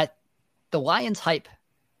 the Lions hype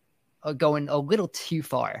going a little too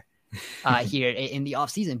far here in the off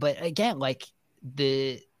season. But again, like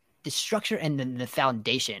the structure and the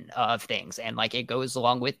foundation of things, and like it goes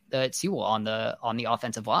along with Sewell on the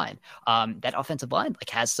offensive line. That offensive line like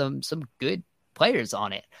has some good players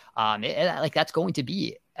on it. Like that's going to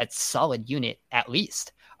be a solid unit at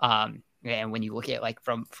least. And when you look at like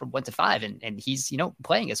from 1 to 5, and he's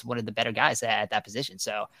playing as one of the better guys at that position.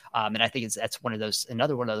 So and I think that's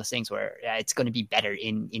another one of those things where it's going to be better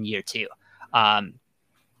in year 2.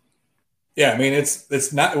 Yeah,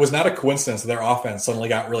 it was not a coincidence that their offense suddenly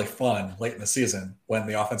got really fun late in the season when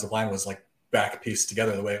the offensive line was like back pieced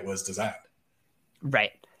together the way it was designed.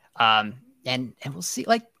 Right. And we'll see.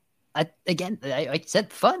 Like like I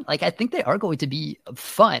said, fun. Like I think they are going to be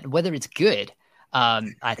fun. Whether it's good,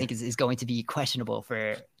 I think is going to be questionable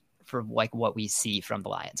for like what we see from the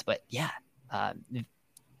Lions. But yeah,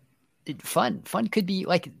 fun could be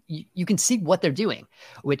like you can see what they're doing,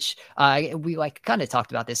 which we like kind of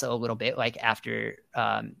talked about this a little bit like after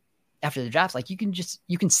the drafts. Like you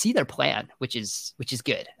can see their plan, which is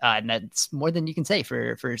good, and that's more than you can say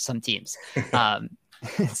for some teams.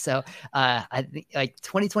 So I think like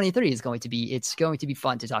 2023 is going to be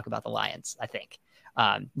fun to talk about the Lions. I think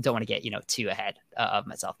don't want to get too ahead of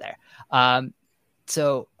myself there.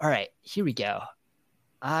 So all right, here we go.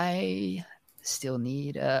 I still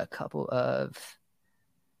need a couple of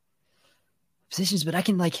positions, but I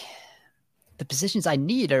can like the positions I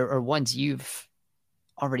need are ones you've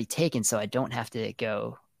already taken, so I don't have to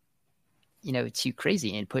go too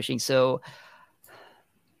crazy in pushing. So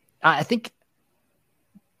I think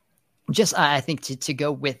to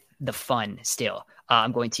go with the fun still,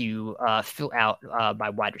 I'm going to fill out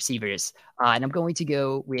my wide receivers, and I'm going to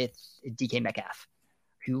go with DK Metcalf,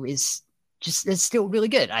 who is still really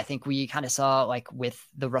good. I think we kind of saw like with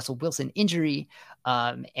the Russell Wilson injury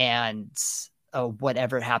and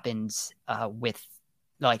whatever happened with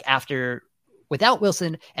like without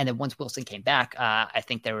Wilson, and then once Wilson came back, I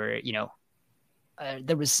think there were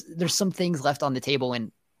there's some things left on the table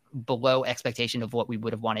and below expectation of what we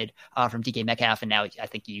would have wanted from DK Metcalf. And now I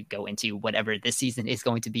think you go into whatever this season is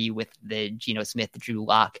going to be with the Geno Smith, the Drew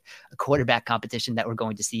Lock quarterback competition that we're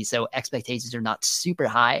going to see. So expectations are not super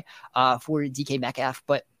high for DK Metcalf,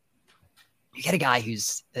 but you get a guy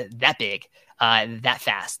who's that big, that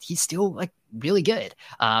fast. He's still like really good.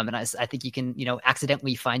 And I think you can,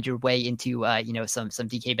 accidentally find your way into, some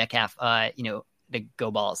DK Metcalf, the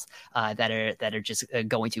go balls that are just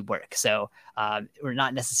going to work. So we're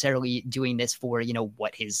not necessarily doing this for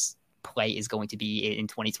what his play is going to be in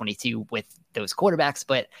 2022 with those quarterbacks,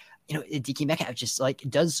 but DK Metcalf just like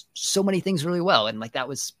does so many things really well. And like, that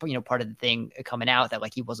was, part of the thing coming out, that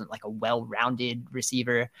like, he wasn't like a well-rounded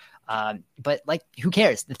receiver. But like, who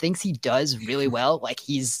cares? The things he does really well, like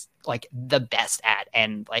he's like the best at.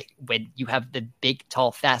 And like, when you have the big,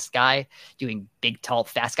 tall, fast guy doing big, tall,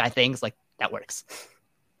 fast guy things, like that works.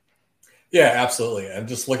 Yeah, absolutely. And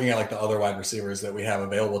just looking at like the other wide receivers that we have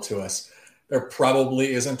available to us, there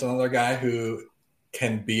probably isn't another guy who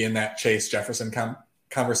can be in that Chase Jefferson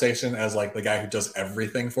conversation as like the guy who does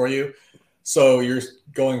everything for you. So you're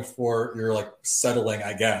like settling,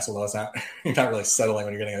 I guess, although it's not, you're not really settling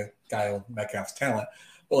when you're getting a guy with Metcalf's talent,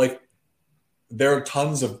 but like there are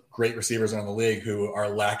tons of great receivers in the league who are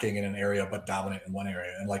lacking in an area, but dominant in one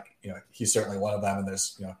area. And like, he's certainly one of them. And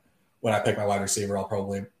there's, when I pick my wide receiver, I'll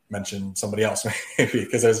probably mention somebody else maybe,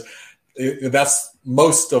 because that's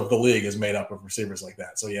most of the league is made up of receivers like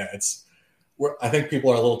that. So yeah, I think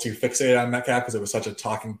people are a little too fixated on Metcalf because it was such a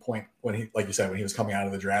talking point when he, like you said, when he was coming out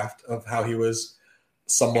of the draft, of how he was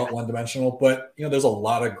somewhat one-dimensional. But there's a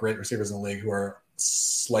lot of great receivers in the league who are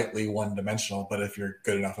slightly one-dimensional. But if you're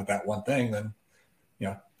good enough at that one thing, then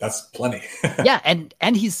that's plenty. Yeah,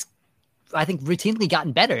 and he's, I think, routinely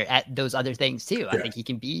gotten better at those other things too. I think he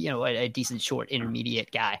can be, a decent short intermediate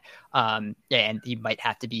guy. And he might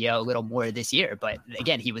have to be a little more this year, but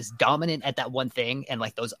again, he was dominant at that one thing, and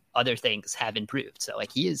like those other things have improved. So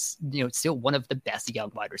like he is, still one of the best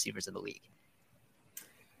young wide receivers in the league.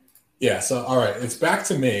 Yeah. So, all right, it's back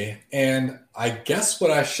to me. And I guess what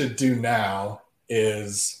I should do now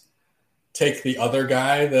is take the other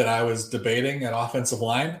guy that I was debating at offensive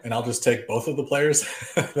line, and I'll just take both of the players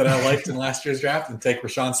that I liked in last year's draft and take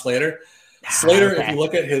Rashawn Slater. Slater, okay, if you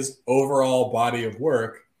look at his overall body of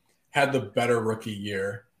work, had the better rookie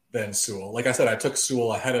year than Sewell. Like I said, I took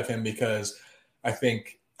Sewell ahead of him because I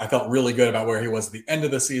think I felt really good about where he was at the end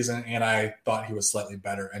of the season, and I thought he was slightly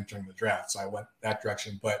better entering the draft. So I went that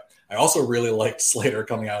direction. But I also really liked Slater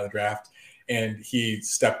coming out of the draft, and he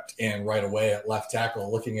stepped in right away at left tackle.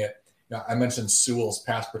 Looking at, I mentioned Sewell's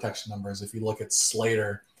pass protection numbers. If you look at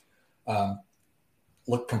Slater,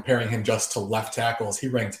 comparing him just to left tackles, he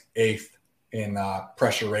ranked 8th in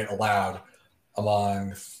pressure rate allowed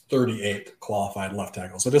among 38 qualified left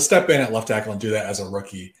tackles. So to step in at left tackle and do that as a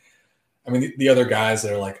rookie, I mean, the other guys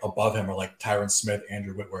that are like above him are like Tyron Smith,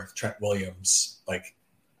 Andrew Whitworth, Trent Williams, like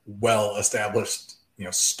well-established,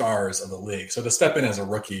 stars of the league. So to step in as a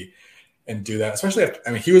rookie and do that, especially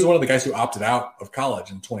after, he was one of the guys who opted out of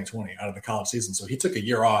college in 2020, out of the college season. So he took a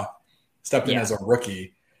year off, stepped in as a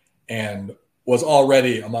rookie, and was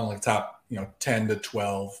already among like top, 10 to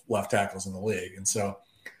 12 left tackles in the league. And so,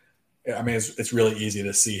 it's really easy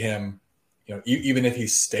to see him, even if he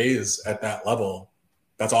stays at that level,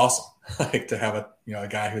 that's awesome. Like to have a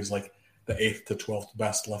guy who's like the 8th to 12th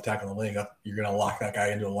best left tackle in the league, you're going to lock that guy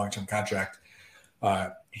into a long-term contract.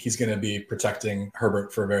 He's going to be protecting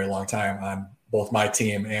Herbert for a very long time on both my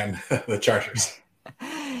team and the Chargers.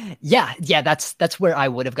 Yeah, that's where I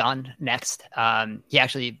would have gone next. He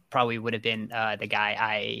actually probably would have been the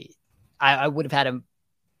guy I would have had him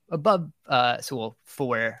above Sewell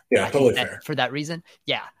for totally fair. For that reason.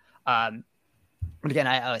 Yeah. But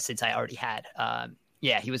again, since I already had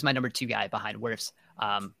he was my number 2 guy behind Wirfs.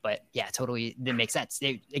 But yeah, totally, that makes sense.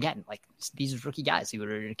 Again, like these rookie guys who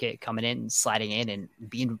are coming in, sliding in, and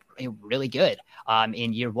being really good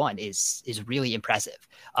in year one is really impressive.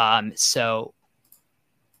 So,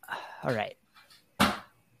 all right,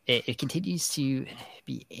 it continues to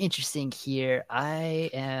be interesting here. I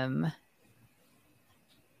am.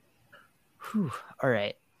 All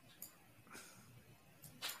right.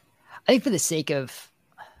 I think for the sake of.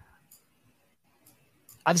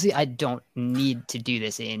 Obviously, I don't need to do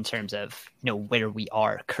this in terms of where we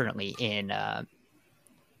are currently in,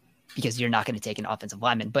 because you're not going to take an offensive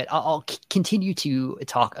lineman. But I'll continue to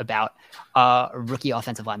talk about a rookie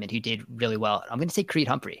offensive lineman who did really well. I'm going to say Creed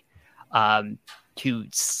Humphrey, who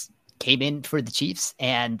came in for the Chiefs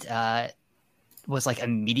and was like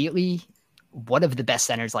immediately one of the best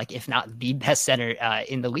centers, like if not the best center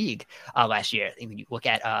in the league last year. I think when you look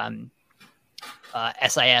at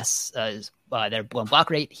SIS. Their blown block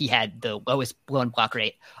rate, he had the lowest blown block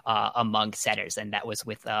rate among centers, and that was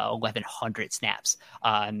with 1,100 snaps.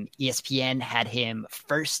 ESPN had him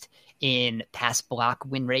first in pass block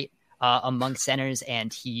win rate among centers,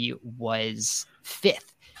 and he was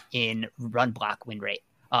 5th in run block win rate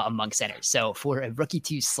among centers. So for a rookie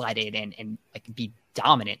to slide in and like be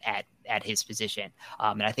dominant at his position.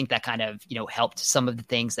 And I think that kind of, helped some of the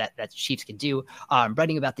things that the Chiefs can do.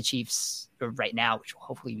 Writing about the Chiefs right now, which will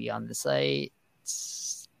hopefully be on the site.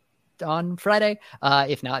 draft on Friday.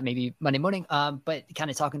 If not, maybe Monday morning. But kind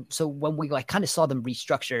of talking. So when we like kind of saw them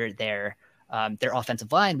restructure their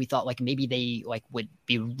offensive line, we thought like maybe they like would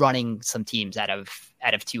be running some teams out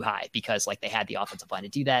of too high because like they had the offensive line to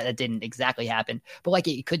do that. That didn't exactly happen, but like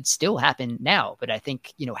it could still happen now. But I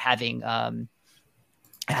think, you know, having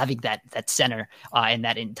that center and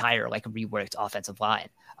that entire like reworked offensive line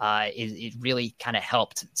it really kind of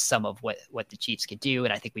helped some of what the Chiefs could do.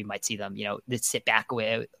 And I think we might see them, you know, sit back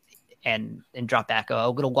with and drop back a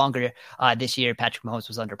little longer this year. Patrick Mahomes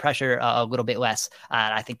was under pressure a little bit less.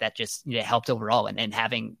 I think that just, you know, helped overall. And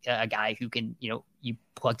having a guy who can, you know, you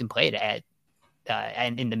plugged and played at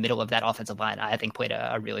and in the middle of that offensive line, I think played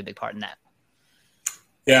a really big part in that.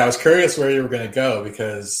 Yeah, I was curious where you were going to go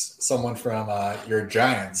because someone from your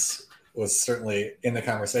Giants was certainly in the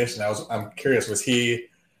conversation. I'm curious, was he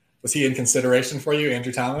in consideration for you,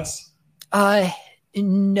 Andrew Thomas?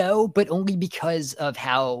 No, but only because of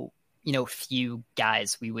how, you know, few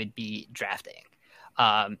guys we would be drafting.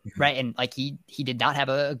 Right. And like he did not have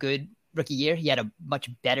a good rookie year. He had a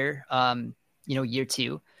much better, you know, year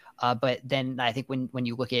two. But then I think when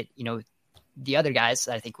you look at, you know, the other guys,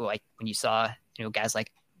 I think like when you saw, you know, guys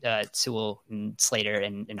like Sewell and Slater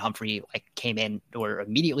and Humphrey like came in were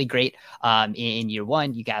immediately great in year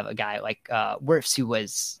one. You have a guy like Wirfs who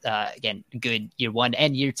was again good year one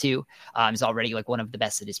and year two. Is already like one of the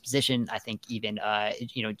best at his position. I think even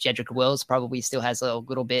you know, Jedrick Wills probably still has a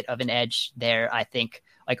little bit of an edge there, I think,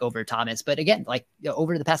 like over Thomas. But again, like, you know,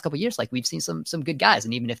 over the past couple of years, like we've seen some good guys,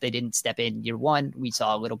 and even if they didn't step in year one, we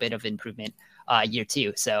saw a little bit of improvement year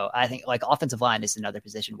two. So I think like offensive line is another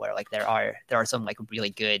position where like there are some like really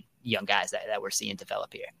good young guys that we're seeing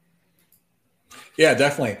develop here. Yeah,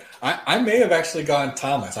 definitely. I may have actually gone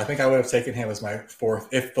Thomas. I think I would have taken him as my fourth.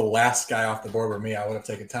 If the last guy off the board were me, I would have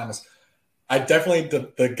taken Thomas. I definitely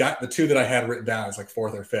the two that I had written down as like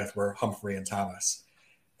fourth or fifth were Humphrey and Thomas.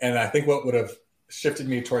 And I think what would have shifted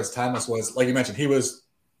me towards Thomas was, like you mentioned, he was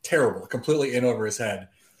terrible, completely in over his head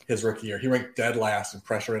his rookie year. He ranked dead last in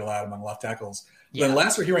pressure rate allowed among left tackles. Yeah. Then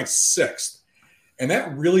last year he ranked sixth. And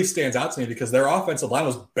that really stands out to me because their offensive line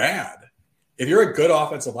was bad. If you're a good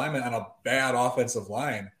offensive lineman on a bad offensive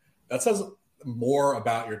line, that says more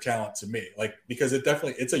about your talent to me. Like, because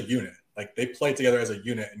it's a unit. Like, they play together as a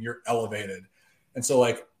unit and you're elevated. And so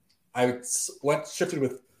like I sided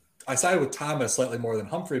with Thomas slightly more than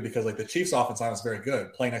Humphrey because like the Chiefs offensive line is very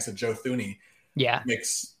good. Playing next to Joe Thuney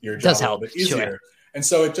makes your job a little bit easier. Sure. And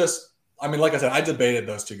so it just, I mean, like I said, I debated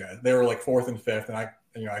those two guys. They were like fourth and fifth, and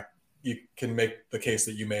you can make the case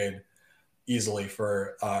that you made easily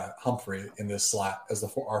for Humphrey in this slot as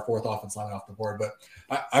our fourth offense line off the board.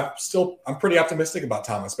 But I'm pretty optimistic about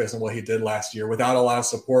Thomas based on what he did last year without a lot of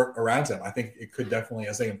support around him. I think it could definitely,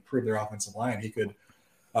 as they improve their offensive line, he could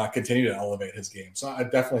continue to elevate his game. So I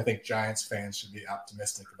definitely think Giants fans should be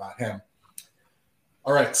optimistic about him.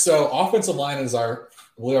 All right, so offensive line is our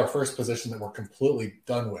first position that we're completely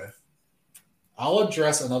done with. I'll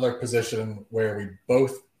address another position where we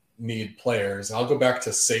both need players. I'll go back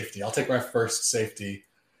to safety. I'll take my first safety.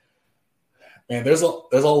 Man, there's a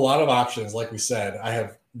lot of options. Like we said, I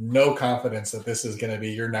have no confidence that this is going to be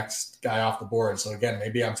your next guy off the board. So again,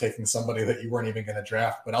 maybe I'm taking somebody that you weren't even going to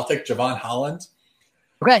draft, but I'll take Javon Holland.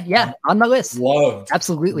 Okay, yeah, on my list.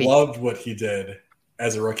 Absolutely loved what he did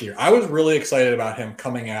as a rookie. I was really excited about him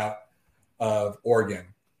coming out of Oregon.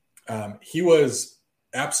 He was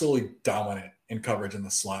absolutely dominant in coverage in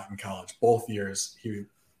the slot in college. Both years he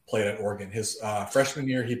played at Oregon. His freshman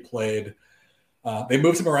year he played they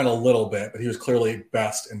moved him around a little bit, but he was clearly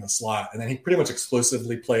best in the slot. And then he pretty much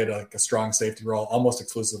exclusively played like a strong safety role, almost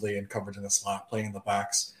exclusively in coverage in the slot, playing in the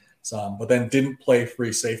box some, but then didn't play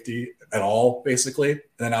free safety at all, basically, and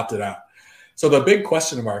then opted out. So the big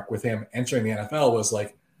question mark with him entering the NFL was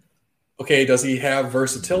like, okay, does he have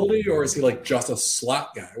versatility or is he like just a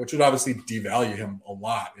slot guy, which would obviously devalue him a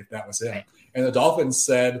lot if that was him. And the Dolphins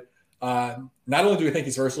said, not only do we think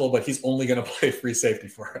he's versatile, but he's only going to play free safety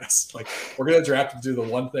for us. Like, we're going to draft him to do the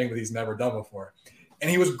one thing that he's never done before.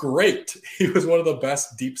 And he was great. He was one of the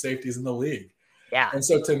best deep safeties in the league. Yeah. And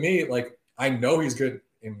so to me, like, I know he's good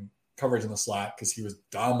in coverage in the slot because he was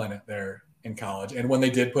dominant there in college. And when they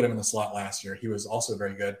did put him in the slot last year, he was also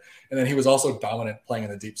very good. And then he was also dominant playing in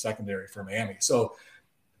the deep secondary for Miami. So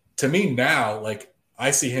to me now, like,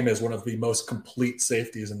 I see him as one of the most complete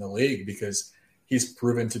safeties in the league because he's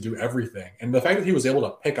proven to do everything. And the fact that he was able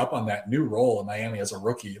to pick up on that new role in Miami as a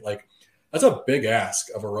rookie, like, that's a big ask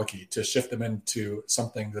of a rookie to shift them into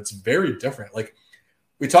something that's very different. Like,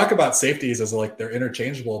 we talk about safeties as like they're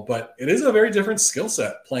interchangeable, but it is a very different skill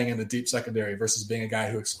set playing in the deep secondary versus being a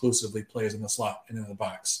guy who exclusively plays in the slot and in the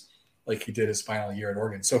box. like he did his final year at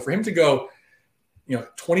Oregon. So for him to go,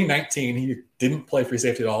 2019, he didn't play free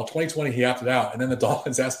safety at all. 2020, he opted out. And then the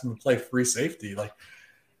Dolphins asked him to play free safety. Like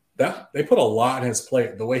that, they put a lot on his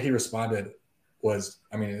plate. The way he responded was,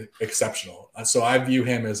 exceptional. So I view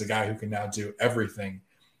him as a guy who can now do everything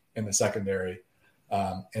in the secondary.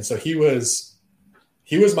 And so he was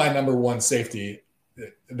my number one safety.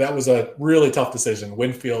 That was a really tough decision.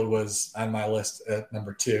 Winfield was on my list at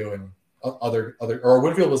number 2, and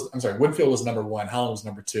Winfield was number 1. Holland was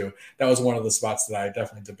number 2. That was one of the spots that I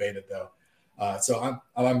definitely debated, though. So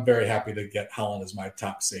I'm very happy to get Holland as my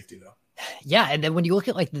top safety, though. Yeah, and then when you look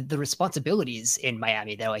at like the responsibilities in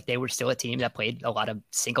Miami, they were still a team that played a lot of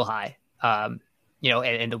single high. And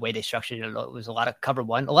the way they structured it was a lot of cover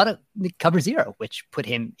 1, a lot of cover 0, which put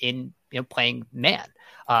him in, playing man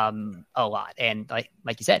a lot. And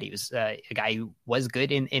like you said, he was a guy who was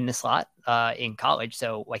good in the slot in college.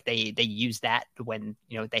 So like they used that when,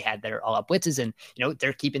 they had their all out blitzes, and,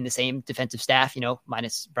 they're keeping the same defensive staff,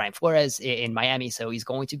 minus Brian Flores in Miami. So he's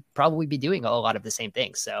going to probably be doing a lot of the same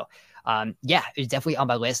things. So it's definitely on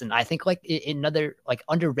my list. And I think like another like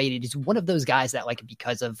underrated is one of those guys that like,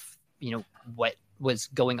 because of, what was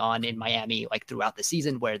going on in Miami, like throughout the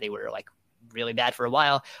season where they were like really bad for a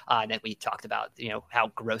while. And then we talked about, how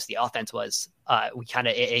gross the offense was. We kind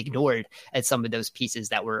of ignored at some of those pieces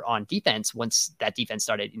that were on defense once that defense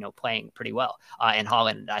started, playing pretty well. And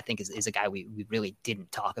Holland, I think, is a guy we really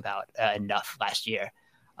didn't talk about enough last year.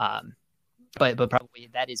 But probably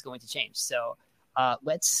that is going to change. So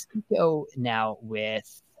let's go now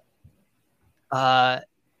with,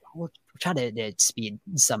 we'll try to speed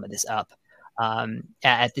some of this up.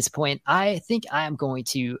 At this point, I think I am going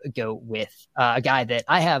to go with a guy that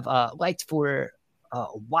I have liked for a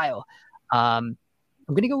while. I'm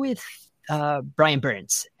going to go with Brian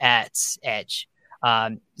Burns at edge.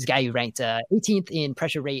 He's a guy who ranked 18th in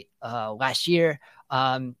pressure rate last year.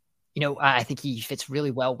 I think he fits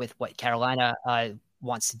really well with what Carolina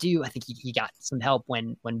wants to do. I think he got some help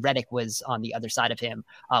when Reddick was on the other side of him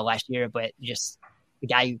last year, but just the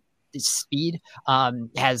guy who speed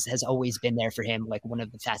has always been there for him, like one of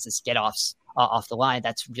the fastest get-offs off the line.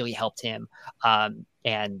 That's really helped him. And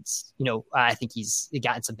I think he's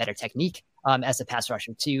gotten some better technique as a pass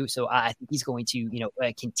rusher too. So I think he's going to,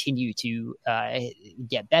 continue to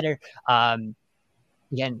get better.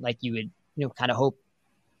 Again, like you would, kind of hope.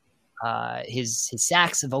 His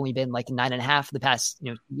sacks have only been like 9.5 the past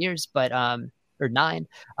years, but or 9.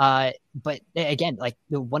 But again, like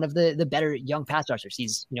one of the better young pass rushers.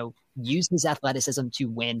 He's used his athleticism to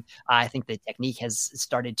win. I think the technique has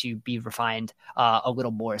started to be refined a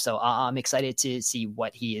little more. So I'm excited to see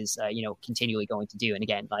what he is continually going to do. And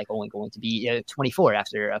again, like only going to be 24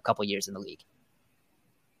 after a couple years in the league.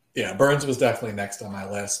 Yeah, Burns was definitely next on my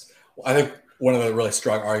list. I think one of the really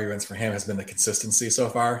strong arguments for him has been the consistency so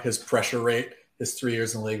far. His pressure rate, his 3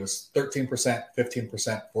 years in the league was 13%,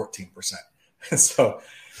 15%, 14%. So,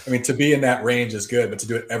 to be in that range is good, but to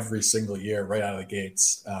do it every single year right out of the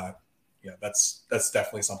gates, that's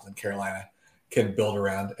definitely something Carolina can build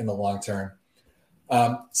around in the long term.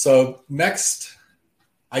 So next,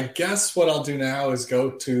 I guess what I'll do now is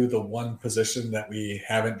go to the one position that we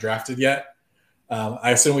haven't drafted yet.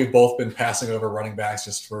 I assume we've both been passing over running backs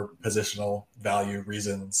just for positional value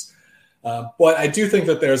reasons. But I do think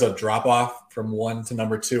that there's a drop-off from 1 to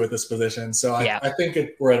number 2 at this position. So I think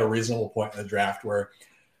we're at a reasonable point in the draft where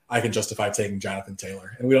I can justify taking Jonathan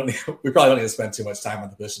Taylor. And we probably don't need to spend too much time on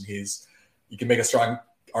the position. You can make a strong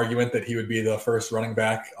argument that he would be the first running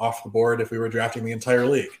back off the board if we were drafting the entire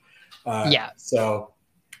league. So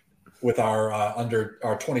with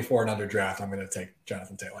our 24 and under draft, I'm going to take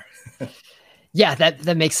Jonathan Taylor. Yeah,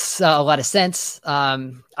 that makes a lot of sense.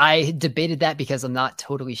 I debated that because I'm not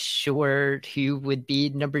totally sure who would be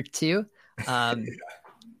number 2.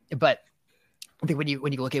 But I think when you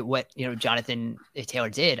look at what Jonathan Taylor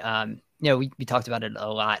did, we talked about it a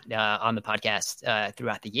lot on the podcast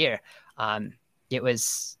throughout the year. It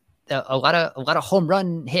was a lot of home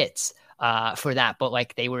run hits for that, but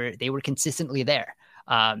like they were consistently there.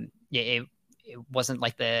 It wasn't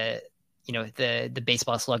like the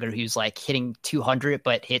baseball slugger who's like hitting 200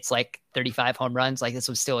 but hits like 35 home runs. Like this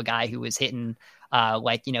was still a guy who was hitting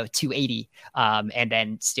 280 and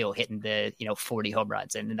then still hitting the 40 home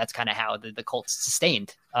runs, and that's kind of how the Colts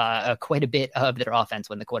sustained quite a bit of their offense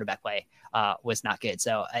when the quarterback play was not good.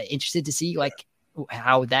 So interested to see like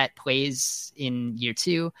how that plays in year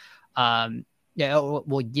 2.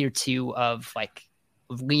 Year 2 of like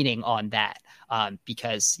leaning on that.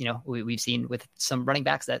 Because we've seen with some running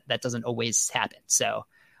backs that doesn't always happen. So,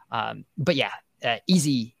 but yeah,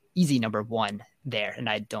 easy number 1 there, and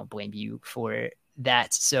I don't blame you for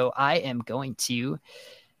that. So I am going to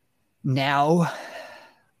now.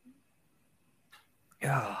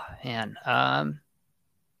 Oh man.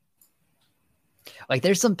 Like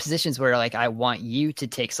there's some positions where like I want you to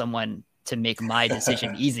take someone to make my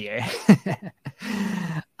decision easier.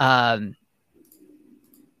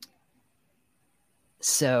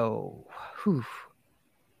 So whew.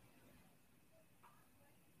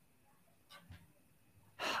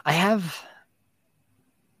 I have.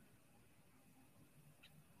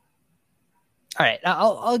 All right,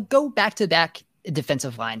 I'll go back to back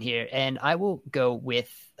defensive line here, and I will go with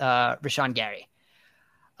Rashawn Gary,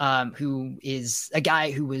 who is a guy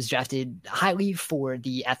who was drafted highly for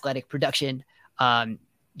the athletic production,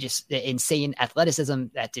 just insane athleticism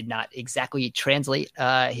that did not exactly translate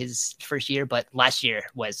his first year, but last year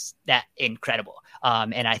was that incredible.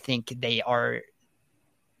 And I think they are,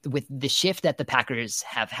 with the shift that the Packers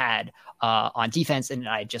have had on defense, and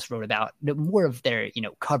I just wrote about more of their,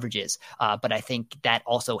 coverages. But I think that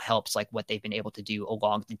also helps like what they've been able to do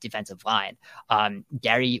along the defensive line.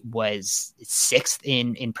 Gary was 6th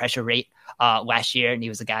in pressure rate last year, and he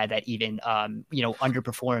was a guy that even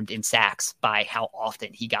underperformed in sacks by how often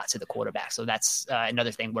he got to the quarterback. So that's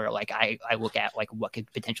another thing where like I look at like what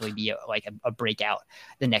could potentially be a breakout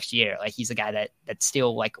the next year. Like he's a guy that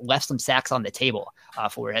still like left some sacks on the table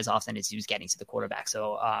for as often as he was getting to the quarterback.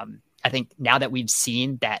 So I think now that we've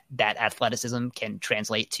seen that athleticism can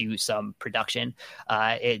translate to some production,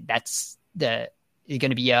 that's going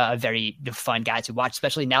to be a very fun guy to watch,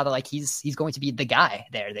 especially now that like he's going to be the guy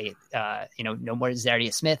there. They no more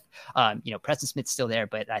Zarius Smith, Preston Smith's still there,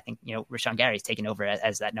 but I think Rashawn Gary's taken over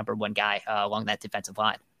as that number one guy along that defensive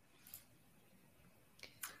line.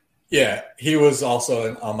 Yeah, he was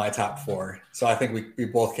also on my top 4, so I think we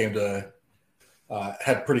both came to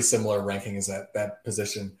had pretty similar rankings at that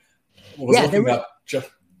position.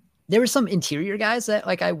 There were some interior guys that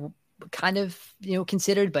like I kind of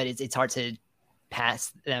considered, but it's hard to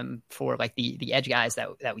pass them for like the edge guys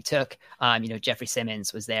that we took. Jeffrey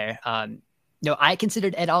Simmons was there. I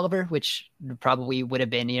considered Ed Oliver, which probably would have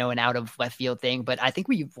been an out of left field thing, but I think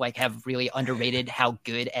we like have really underrated how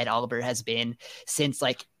good Ed Oliver has been since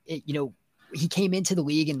like he came into the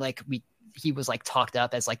league, and like he was like talked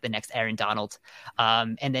up as like the next Aaron Donald,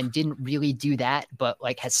 and then didn't really do that, but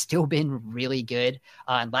like has still been really good.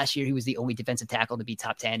 And last year he was the only defensive tackle to be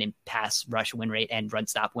top 10 in pass rush win rate and run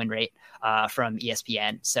stop win rate from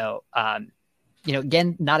ESPN. So,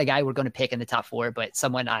 again, not a guy we're going to pick in the top 4, but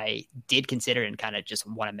someone I did consider and kind of just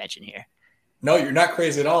want to mention here. No, you're not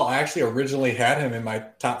crazy at all. I actually originally had him in my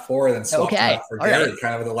top 4 and then swapped him out for Gary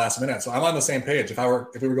kind of at the last minute. So I'm on the same page. If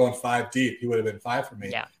we were going 5 deep, he would have been 5 for me.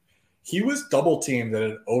 Yeah. He was double teamed at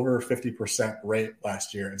an over 50% rate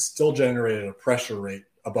last year and still generated a pressure rate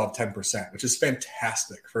above 10%, which is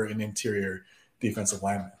fantastic for an interior defensive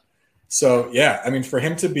lineman. So, yeah, I mean, for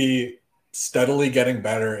him to be steadily getting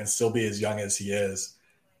better and still be as young as he is,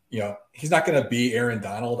 he's not going to be Aaron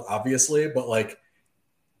Donald, obviously, but like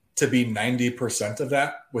to be 90% of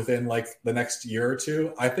that within like the next year or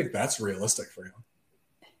two, I think that's realistic for him.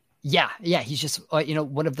 Yeah. He's just,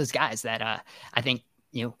 one of those guys that I think,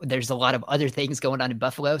 there's a lot of other things going on in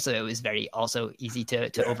Buffalo, so it was very also easy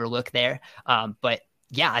to overlook there. But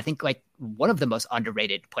yeah, I think like one of the most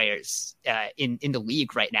underrated players in the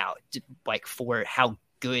league right now, like for how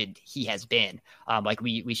good he has been. Like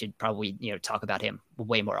we should probably talk about him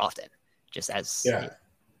way more often, just as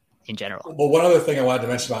in general. Well, one other thing I wanted to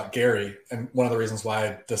mention about Gary, and one of the reasons why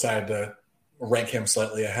I decided to rank him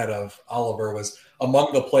slightly ahead of Oliver, was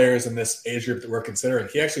among the players in this age group that we're considering,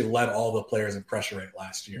 he actually led all the players in pressure rate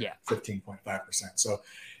last year, 15.5%. So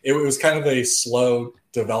it was kind of a slow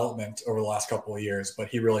development over the last couple of years, but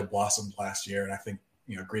he really blossomed last year. And I think,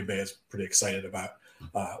 Green Bay is pretty excited about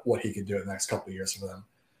what he can do in the next couple of years for them.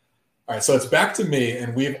 All right, so it's back to me,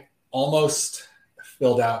 and we've almost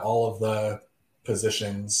filled out all of the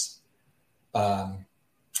positions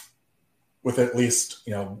with at least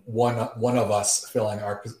one of us filling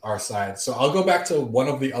our side. So I'll go back to one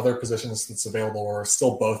of the other positions that's available. We're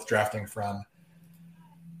still both drafting from.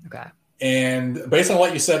 Okay. And based on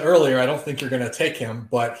what you said earlier, I don't think you're going to take him,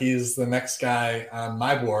 but he's the next guy on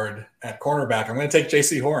my board at cornerback. I'm going to take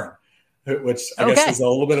J.C. Horn, which I guess is a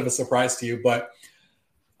little bit of a surprise to you. But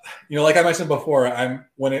like I mentioned before,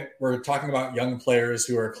 we're talking about young players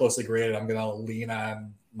who are closely graded, I'm going to lean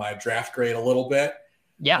on my draft grade a little bit.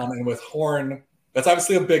 Yeah. And with Horn, that's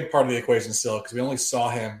obviously a big part of the equation still, because we only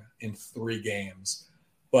saw him in 3 games.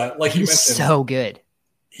 But like you mentioned, so good.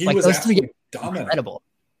 He was absolutely dominant. Incredible.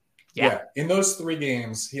 Yeah. In those 3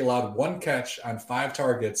 games, he allowed 1 catch on 5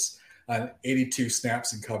 targets on 82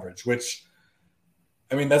 snaps in coverage, which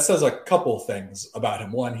I mean, that says a couple things about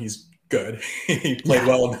him. One, he's good. He played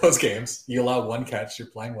well in those games. You allow one catch, you're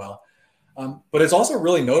playing well. But it's also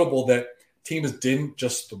really notable that teams didn't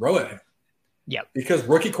just throw at him. Yeah, because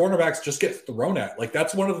rookie cornerbacks just get thrown at. Like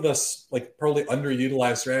that's one of the like probably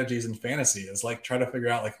underutilized strategies in fantasy is like try to figure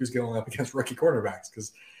out like who's going up against rookie cornerbacks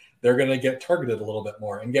because they're going to get targeted a little bit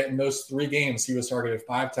more. And yet in those 3 games, he was targeted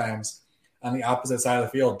 5 times. On the opposite side of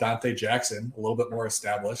the field, Dante Jackson, a little bit more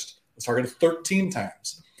established, was targeted 13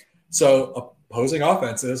 times. So opposing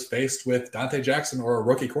offenses faced with Dante Jackson or a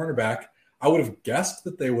rookie cornerback, I would have guessed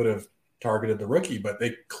that they would have targeted the rookie, but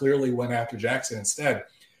they clearly went after Jackson instead.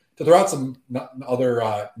 To throw out some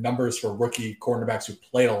other numbers for rookie cornerbacks who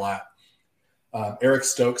played a lot, Eric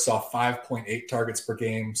Stokes saw 5.8 targets per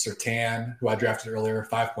game. Surtain, who I drafted earlier,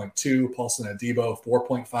 5.2. Paulson Adebo,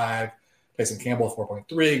 4.5. Tyson Campbell,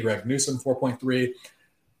 4.3. Greg Newsome, 4.3.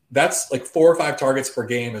 That's like 4 or 5 targets per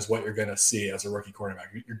game is what you're going to see as a rookie cornerback.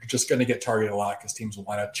 You're just going to get targeted a lot because teams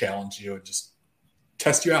want to challenge you and just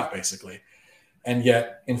test you out, basically. And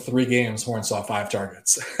yet in 3 games, Horn saw 5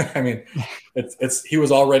 targets. I mean, he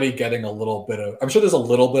was already getting a little bit of, I'm sure there's a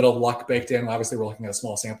little bit of luck baked in. Obviously we're looking at a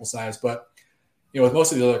small sample size, but with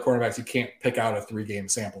most of the other cornerbacks, you can't pick out a 3-game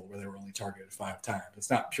sample where they were only targeted 5 times. It's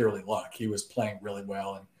not purely luck. He was playing really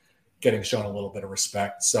well and getting shown a little bit of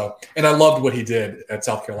respect. So, and I loved what he did at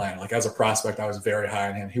South Carolina. Like as a prospect, I was very high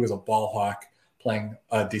on him. He was a ball hawk playing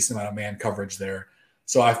a decent amount of man coverage there.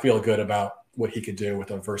 So I feel good about what he could do with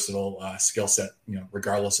a versatile skill set,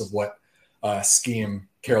 regardless of what scheme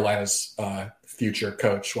Carolina's future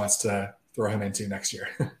coach wants to throw him into next year.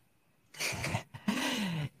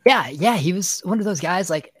 Yeah. He was one of those guys,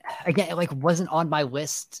 like, again, like wasn't on my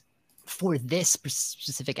list for this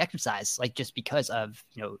specific exercise, like just because of,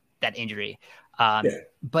 that injury.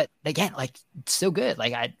 But again, like so good.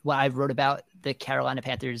 Like I wrote about the Carolina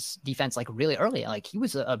Panthers defense, like really early, like he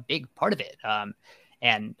was a big part of it.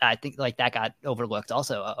 And I think like that got overlooked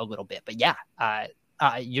also a little bit, but yeah,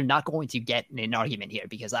 you're not going to get an argument here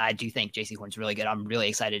because I do think Jaycee Horn's really good. I'm really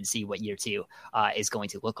excited to see what year 2 is going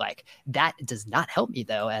to look like. That does not help me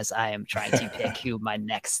though, as I am trying to pick who my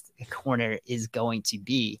next corner is going to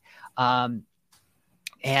be. And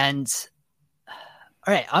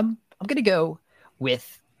all right, I'm going to go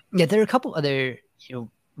with, there are a couple other,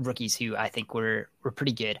 rookies who I think were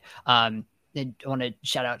pretty good. I want to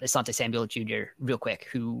shout out Asante Samuel Jr. real quick,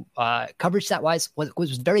 who coverage stat wise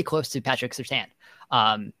was very close to Patrick Surtain.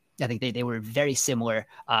 I think they were very similar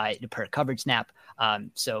per coverage snap.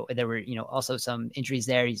 So there were, also some injuries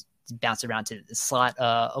there. He's bounced around to the slot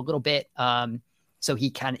a little bit. So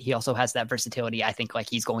he also has that versatility. I think like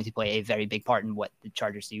he's going to play a very big part in what the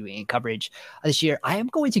Chargers do in coverage this year. I am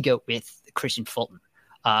going to go with Christian Fulton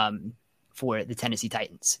for the Tennessee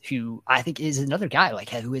Titans, who I think is another guy like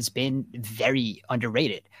who has been very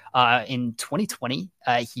underrated. In 2020,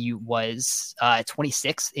 he was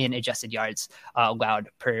 26 in adjusted yards allowed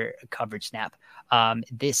per coverage snap.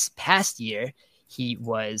 This past year, he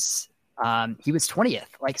was 20th.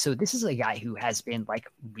 Like, so this is a guy who has been like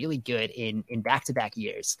really good in back-to-back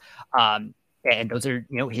years. And those are,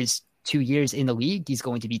 his 2 years in the league. He's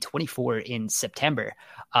going to be 24 in September.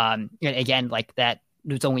 And again, like that,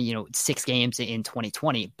 it was only, 6 games in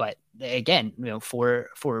 2020, but again, for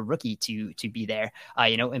a rookie to be there,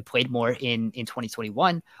 and played more in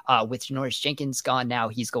 2021, with Janoris Jenkins gone now,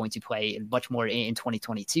 he's going to play much more in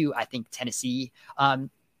 2022. I think Tennessee,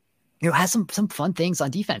 has some fun things on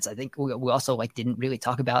defense. I think we also like didn't really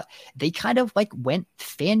talk about, they kind of like went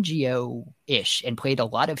Fangio-ish and played a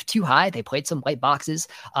lot of too high. They played some light boxes.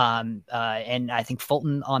 And I think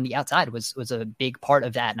Fulton on the outside was a big part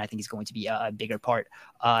of that. And I think he's going to be a bigger part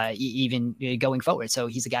even going forward. So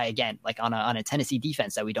he's a guy, again, like on a Tennessee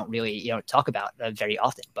defense that we don't really, talk about very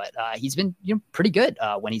often, but he's been, pretty good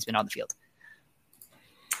when he's been on the field.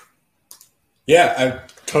 Yeah, a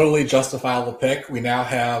totally justifiable pick. We now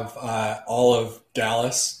have all of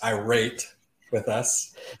Dallas irate with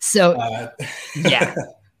us. So, yeah,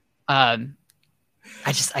 I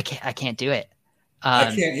can't do it.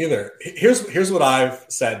 I can't either. Here's what I've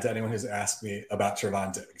said to anyone who's asked me about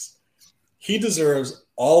Trevon Diggs. He deserves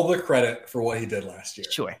all the credit for what he did last year.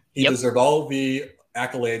 Sure. He deserved all the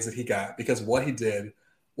accolades that he got because what he did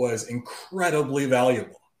was incredibly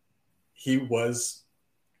valuable. He was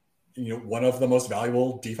one of the most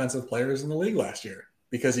valuable defensive players in the league last year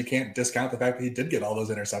because you can't discount the fact that he did get all those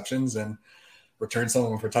interceptions and return some of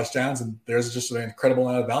them for touchdowns. And there's just an incredible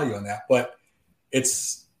amount of value in that, but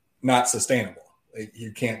it's not sustainable.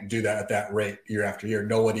 You can't do that at that rate year after year.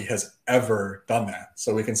 Nobody has ever done that.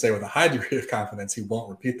 So we can say with a high degree of confidence, he won't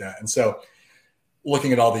repeat that. And so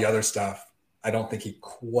looking at all the other stuff, I don't think he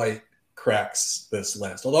quite cracks this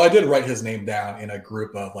list. Although I did write his name down in a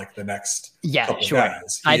group of like the next couple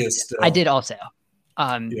guys. I did also.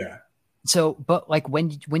 Yeah. So, but like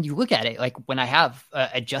when you look at it, like when I have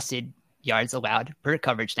adjusted yards allowed per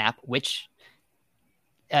coverage snap, which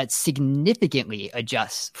significantly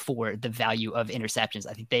adjusts for the value of interceptions.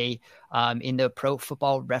 I think they, in the Pro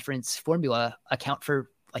Football Reference formula, account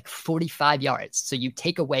for like 45 yards. So you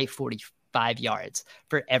take away 45 yards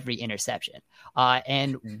for every interception.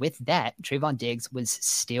 And with that, Trayvon Diggs was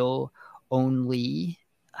still only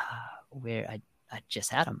where I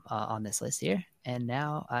just had him on this list here, and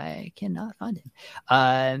now I cannot find him.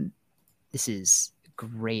 This is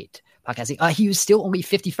great podcasting. He was still only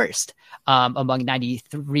 51st among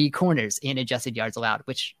 93 corners in adjusted yards allowed,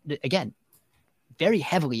 which again, very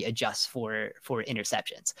heavily adjusts for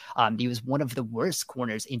interceptions. He was one of the worst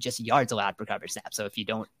corners in just yards allowed per coverage snap. So if you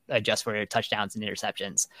don't adjust for touchdowns and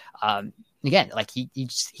interceptions, again, like he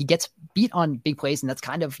gets beat on big plays, and that's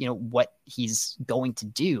kind of, what he's going to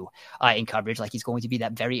do in coverage. Like he's going to be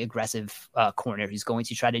that very aggressive corner. He's going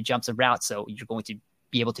to try to jump some routes. So you're going to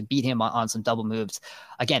be able to beat him on some double moves.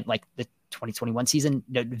 Again, like the 2021 season,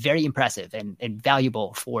 very impressive and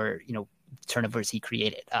valuable for, turnovers he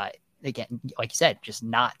created. Again, like you said, just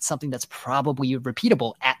not something that's probably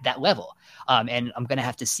repeatable at that level. And I'm going to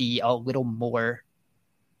have to see a little more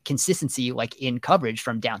consistency, like in coverage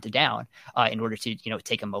from down to down, in order to,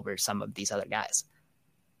 take him over some of these other guys.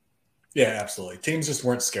 Yeah, absolutely. Teams just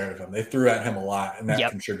weren't scared of him. They threw at him a lot, and that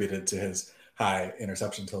contributed to his high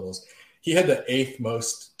interception totals. He had the 8th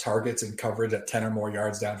most targets in coverage at 10 or more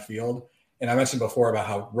yards downfield. And I mentioned before about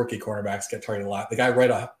how rookie cornerbacks get targeted a lot. The guy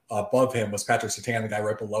right above him was Patrick Surtain. The guy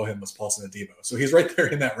right below him was Paulson Adebo. So he's right there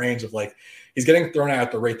in that range of like, he's getting thrown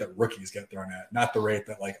at the rate that rookies get thrown at, not the rate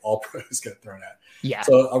that like all pros get thrown at. Yeah.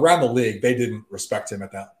 So around the league, they didn't respect him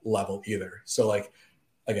at that level either. So like,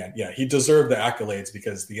 again, yeah, he deserved the accolades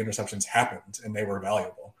because the interceptions happened and they were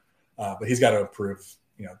valuable. But he's got to improve,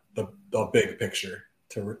 the big picture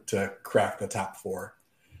to crack the top 4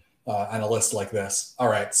 on a list like this. All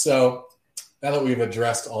right. So now that we've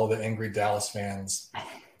addressed all the angry Dallas fans,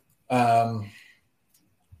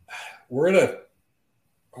 we're at a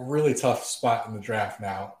really tough spot in the draft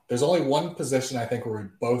now. There's only one position I think where we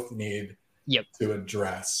both need to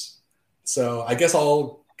address. So I guess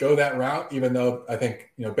I'll go that route, even though I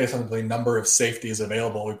think, based on the number of safeties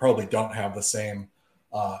available, we probably don't have the same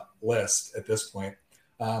list at this point.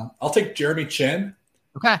 I'll take Jeremy Chinn.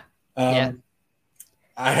 Okay. I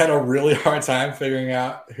had a really hard time figuring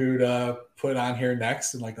out who to put on here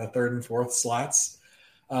next in like the 3rd and 4th slots.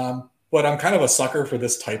 But I'm kind of a sucker for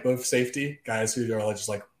this type of safety, guys who are just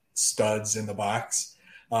like studs in the box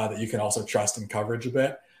that you can also trust in coverage a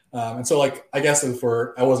bit. And so like, I guess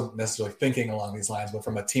I wasn't necessarily thinking along these lines, but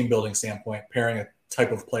from a team building standpoint, pairing a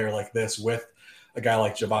type of player like this with a guy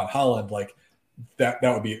like Javon Holland, like that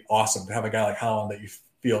would be awesome to have a guy like Holland that you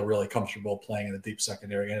feel really comfortable playing in the deep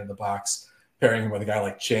secondary and in the box, pairing him with a guy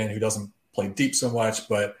like Chinn who doesn't play deep so much,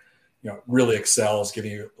 but really excels,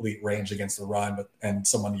 giving you elite range against the run, and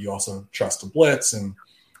someone you also trust to blitz and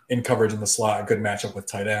in coverage in the slot, a good matchup with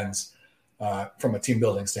tight ends. From a team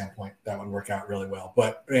building standpoint, that would work out really well.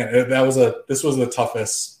 But man, this was the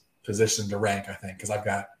toughest position to rank, I think, because I've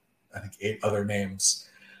got 8 other names,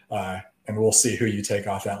 and we'll see who you take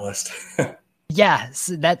off that list.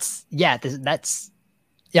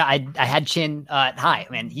 I had Chinn high,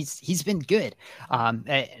 man. He's been good.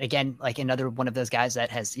 Again, like another one of those guys that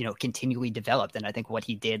has, continually developed. And I think what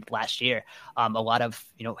he did last year, a lot of,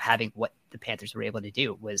 having what the Panthers were able to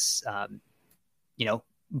do was,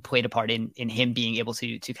 played a part in him being able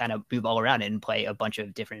to kind of move all around and play a bunch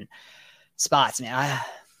of different spots. Man,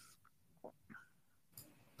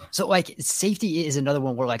 so like safety is another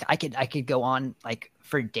one where like I could go on like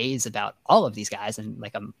for days about all of these guys, and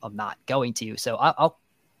like I'm not going to. So I'll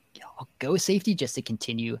go safety just to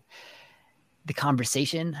continue the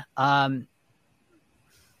conversation. I'm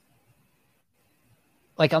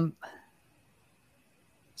not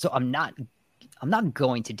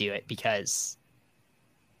going to do it because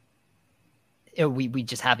we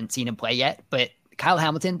just haven't seen him play yet. But Kyle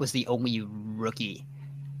Hamilton was the only rookie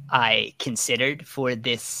I considered for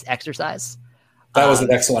this exercise. That was the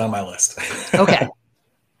next one on my list. Okay.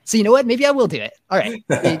 So you know what? Maybe I will do it. All right.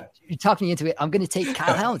 You talked me into it. I'm going to take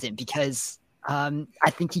Kyle Hamilton because I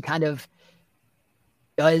think he kind of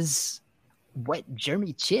does what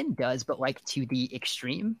Jeremy Chinn does, but like to the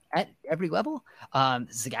extreme at every level.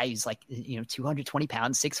 This is a guy who's like, 220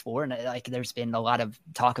 pounds, 6'4". And like, there's been a lot of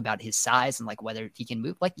talk about his size and like whether he can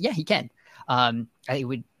move. Like, yeah, he can. I think it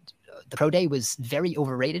would the pro day was very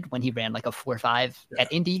overrated when he ran like a 4.5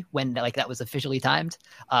 at Indy, when like that was officially timed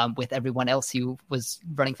with everyone else who was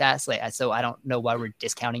running fast. Like, so I don't know why we're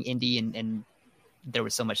discounting Indy and there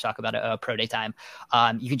was so much talk about a pro day time.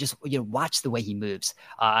 You can just watch the way he moves.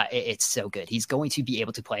 It's so good. He's going to be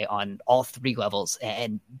able to play on all 3 levels,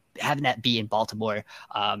 and having that be in Baltimore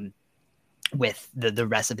with the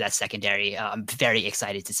rest of that secondary, I'm very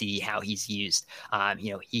excited to see how he's used.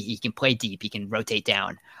 He can play deep, he can rotate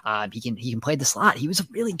down, he can play the slot. He was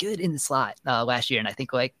really good in the slot last year, and I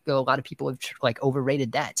think like a lot of people have like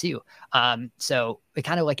overrated that too. So it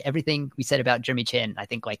kind of like everything we said about Jeremy Chin, I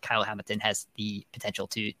think like Kyle Hamilton has the potential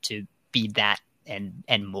to be that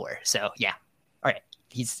and more. So yeah, all right,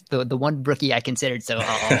 he's the one rookie I considered, so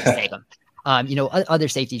I'll just take him. Other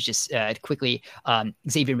safeties just quickly,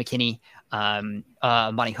 Xavier McKinney,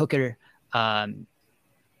 Monty Hooker, Jordan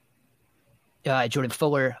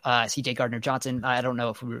Fuller, CJ Gardner-Johnson. I don't know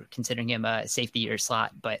if we were considering him a safety or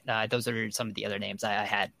slot, but those are some of the other names I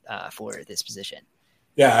had for this position.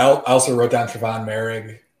 Yeah, I also wrote down Trevon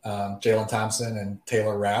Merrick, Jalen Thompson, and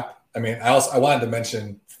Taylor Rapp. I mean, I wanted to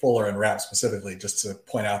mention Fuller and Rapp specifically, just to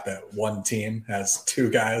point out that one team has 2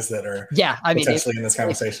 guys that are potentially in this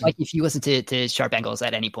conversation. If you listen to Sharp Angles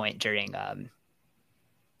at any point during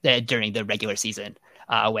the regular season,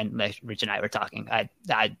 when Rich and I were talking,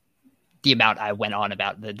 the amount I went on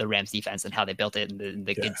about the Rams defense and how they built it and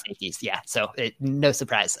the good safeties. Yeah. So no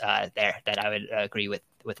surprise there that I would agree with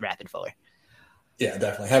Rapp and Fuller. Yeah,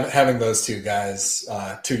 definitely. Having those 2 guys,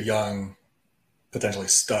 2 young, potentially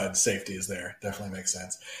stud safeties there definitely makes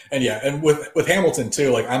sense. And yeah, and with Hamilton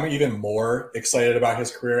too, like I'm even more excited about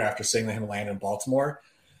his career after seeing him land in Baltimore,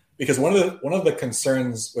 because one of the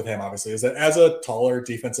concerns with him obviously is that as a taller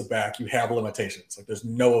defensive back, you have limitations. Like there's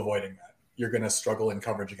no avoiding that. You're going to struggle in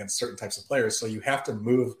coverage against certain types of players. So you have to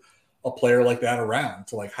move a player like that around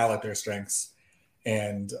to like highlight their strengths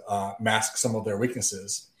and mask some of their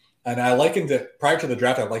weaknesses. And I likened it prior to the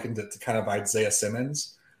draft. I likened it to kind of Isaiah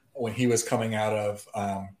Simmons when he was coming out of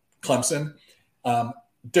Clemson.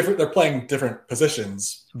 They're playing different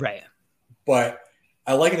positions, right? But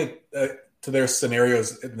I likened it to their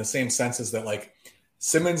scenarios in the same sense as that, like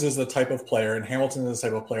Simmons is the type of player and Hamilton is the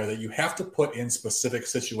type of player that you have to put in specific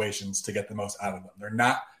situations to get the most out of them. They're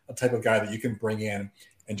not a type of guy that you can bring in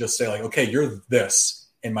and just say like, okay, you're this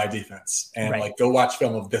in my defense, and like go watch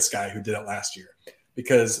film of this guy who did it last year,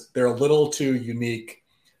 because they're a little too unique.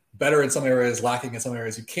 Better in some areas, lacking in some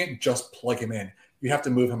areas. You can't just plug him in. You have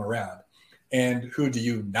to move him around. And who do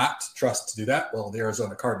you not trust to do that? Well, the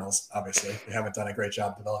Arizona Cardinals, obviously. They haven't done a great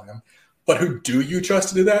job developing them. But who do you trust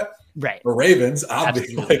to do that? Right. The Ravens,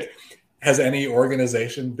 obviously. Like, has any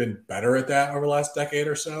organization been better at that over the last decade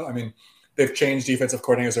or so? I mean, they've changed defensive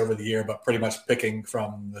coordinators over the year, but pretty much picking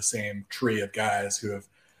from the same tree of guys who have,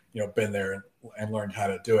 been there and learned how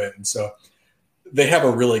to do it. And so they have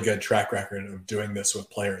a really good track record of doing this with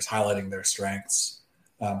players, highlighting their strengths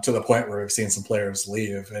to the point where we've seen some players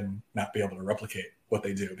leave and not be able to replicate what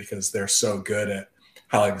they do because they're so good at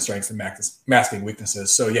highlighting strengths and masking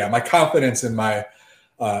weaknesses. So yeah, my confidence in my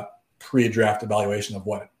pre-draft evaluation of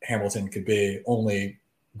what Hamilton could be only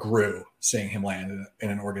grew seeing him land in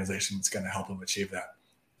an organization that's going to help him achieve that.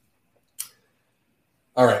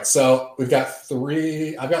 All right, so I've got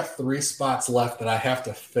 3 spots left that I have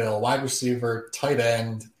to fill: wide receiver, tight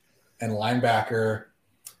end, and linebacker.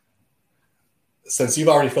 Since you've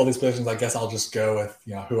already filled these positions, I guess I'll just go with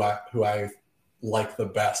who I like the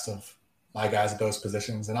best of my guys at those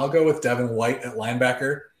positions, and I'll go with Devin White at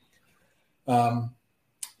linebacker.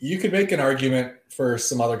 You could make an argument for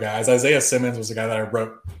some other guys. Isaiah Simmons was a guy that I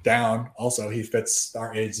wrote down. Also, he fits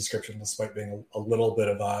our age description despite being a little bit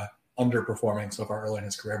of a underperforming so far early in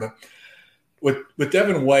his career. But with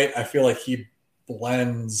Devin White, I feel like he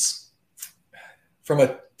blends from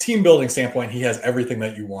a team building standpoint. He has everything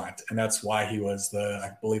that you want. And that's why he was I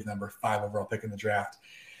believe, number 5 overall pick in the draft.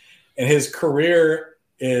 And his career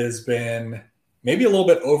has been maybe a little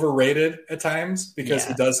bit overrated at times because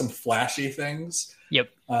he does some flashy things. Yep.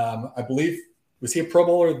 I believe, was he a Pro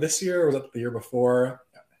Bowler this year or was that the year before?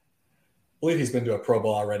 I believe he's been to a Pro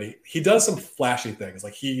Bowl already. He does some flashy things.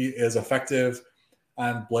 Like he is effective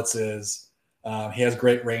on blitzes. He has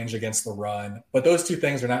great range against the run. But those 2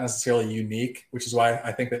 things are not necessarily unique, which is why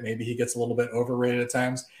I think that maybe he gets a little bit overrated at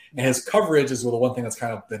times. And his coverage is the one thing that's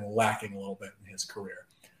kind of been lacking a little bit in his career.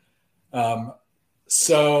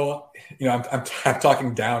 So, I'm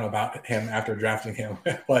talking down about him after drafting him.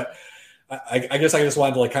 But I guess I just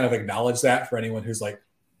wanted to kind of acknowledge that for anyone who's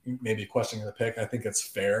maybe questioning the pick. I think it's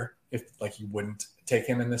fair if you wouldn't take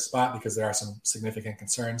him in this spot because there are some significant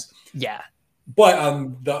concerns. Yeah. But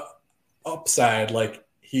on the upside,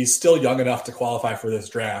 he's still young enough to qualify for this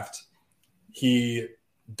draft. He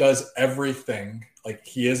does everything. Like,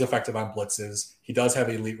 he is effective on blitzes. He does have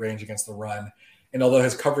elite range against the run. And although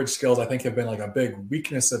his coverage skills, I think, have been like a big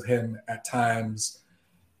weakness of him at times,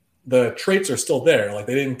 the traits are still there. Like,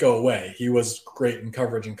 they didn't go away. He was great in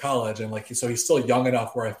coverage in college. And like, so he's still young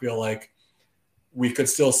enough where I feel like we could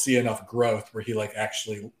still see enough growth where he like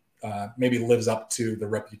actually maybe lives up to the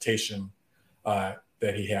reputation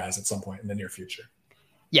that he has at some point in the near future.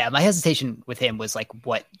 Yeah, my hesitation with him was like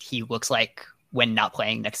what he looks like when not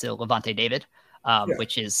playing next to Lavonte David,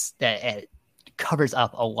 which is that it covers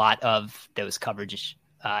up a lot of those coverage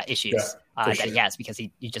issues that he has, because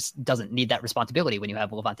he just doesn't need that responsibility when you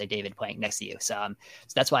have Lavonte David playing next to you. So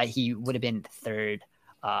that's why he would have been third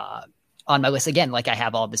on my list. Again, like, I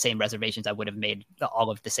have all the same reservations. I would have made all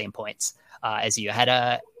of the same points as you. I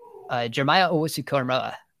had Jeremiah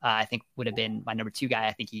Owusu-Koramoah, I think would have been my number 2 guy.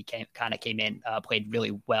 I think he came in, played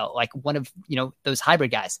really well, like one of, those hybrid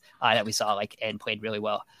guys that we saw, like, and played really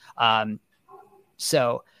well.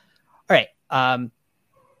 So, all right.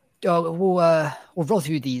 We'll roll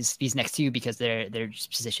through these next 2 because they're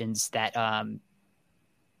just positions that,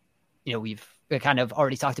 we've kind of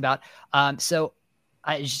already talked about. So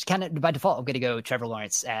I just kind of by default, I'm going to go Trevor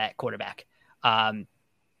Lawrence at quarterback.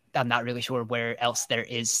 I'm not really sure where else there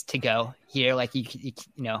is to go here. Like, you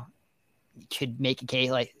could make a case.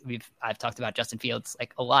 Like, I've talked about Justin Fields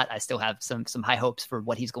like a lot. I still have some high hopes for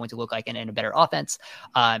what he's going to look like in a better offense.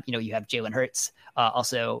 You have Jalen Hurts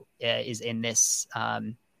also is in this.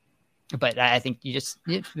 But I think you're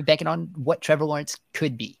banking on what Trevor Lawrence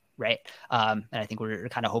could be, right? And I think we're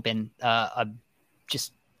kind of hoping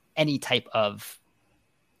just any type of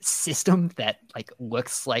system that like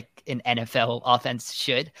looks like an NFL offense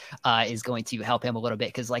should is going to help him a little bit,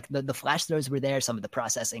 because like the flash throws were there, some of the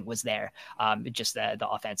processing was there, just the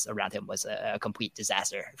offense around him was a complete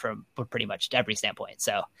disaster from pretty much every standpoint.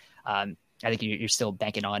 So I think you're still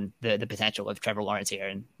banking on the potential of Trevor Lawrence here,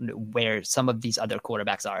 and where some of these other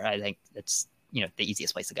quarterbacks are. I think that's the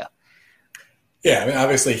easiest place to go. Yeah, I mean,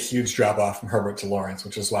 obviously a huge drop off from Herbert to Lawrence,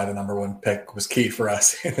 which is why the number 1 pick was key for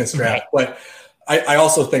us in this draft. Right. But I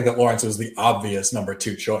also think that Lawrence was the obvious number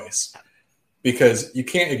 2 choice, because you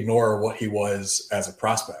can't ignore what he was as a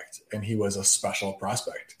prospect, and he was a special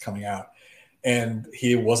prospect coming out. And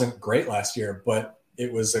he wasn't great last year, but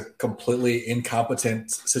it was a completely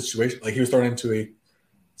incompetent situation. Like, he was thrown into a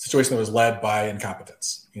situation that was led by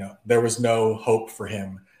incompetence. There was no hope for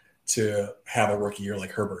him to have a rookie year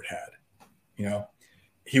like Herbert had.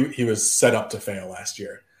 He was set up to fail last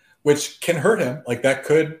year, which can hurt him. Like, that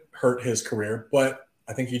could hurt his career, but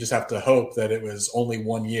I think you just have to hope that it was only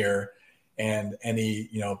 1 year, and any,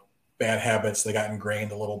 bad habits that got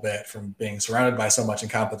ingrained a little bit from being surrounded by so much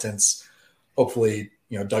incompetence, hopefully,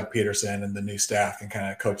 Doug Peterson and the new staff can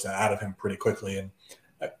kind of coach that out of him pretty quickly. And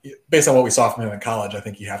based on what we saw from him in college, I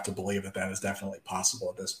think you have to believe that is definitely possible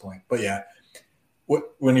at this point. But yeah,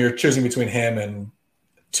 when you're choosing between him and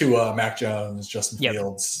Tua, Mac Jones, Justin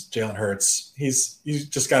Fields, Jalen Hurts, you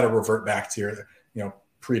just got to revert back to your,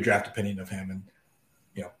 pre-draft opinion of him. And,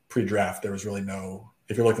 pre-draft, there was really no,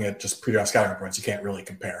 if you're looking at just pre-draft scouting reports, you can't really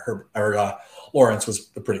compare. Lawrence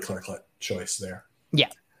was a pretty clear-cut choice there. Yeah.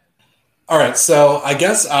 All right. So I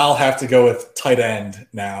guess I'll have to go with tight end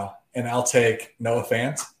now, and I'll take Noah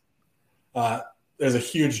Fant. There's a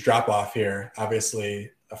huge drop off here,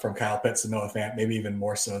 obviously, from Kyle Pitts to Noah Fant, maybe even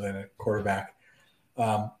more so than a quarterback.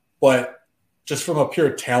 But just from a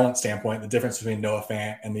pure talent standpoint, the difference between Noah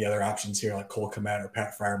Fant and the other options here, like Cole Kmet or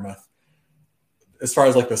Pat Freiermuth, as far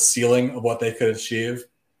as like the ceiling of what they could achieve,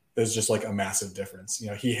 there's just like a massive difference.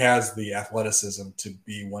 He has the athleticism to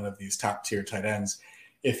be one of these top tier tight ends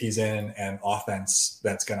if he's in an offense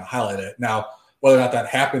that's going to highlight it. Now, whether or not that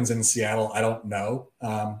happens in Seattle, I don't know.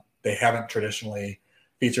 They haven't traditionally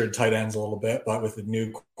featured tight ends a little bit, but with the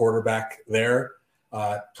new quarterback there,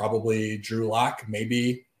 probably Drew Lock,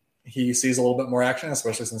 maybe he sees a little bit more action,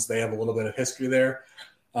 especially since they have a little bit of history there.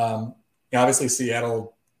 Obviously,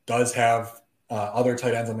 Seattle does have other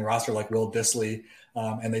tight ends on the roster like Will Dissly,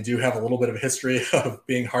 and they do have a little bit of history of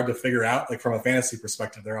being hard to figure out. Like, from a fantasy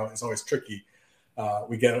perspective, it's always tricky.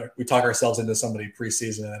 We talk ourselves into somebody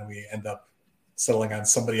preseason, and then we end up settling on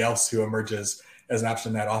somebody else who emerges as an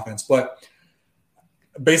option in that offense. But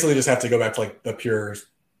basically just have to go back to like the pure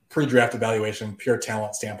pre-draft evaluation, pure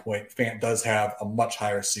talent standpoint. Fant does have a much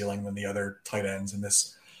higher ceiling than the other tight ends in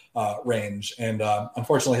this range. And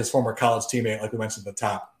unfortunately, his former college teammate, like we mentioned at the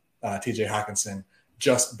top, TJ Hawkinson,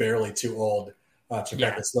 just barely too old to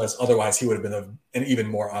crack this list. Otherwise, he would have been an even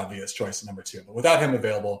more obvious choice at number 2. But without him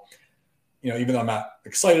available, even though I'm not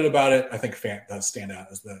excited about it, I think Fant does stand out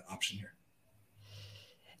as the option here.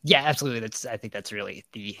 Yeah, absolutely. I think that's really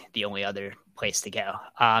the only other place to go.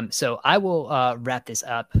 So I will wrap this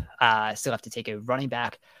up. Still have to take a running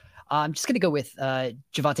back. I'm just gonna go with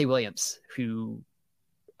Javonte Williams, who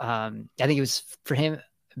I think it was for him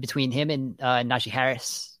between him and Najee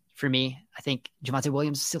Harris. For me, I think Javonte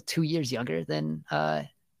Williams is still 2 years younger than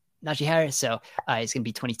Najee Harris, so he's gonna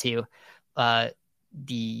be 22.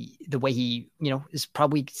 The way he is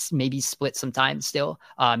probably maybe split sometimes still,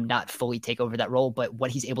 not fully take over that role, but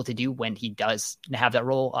what he's able to do when he does have that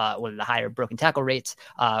role, one of the higher broken tackle rates,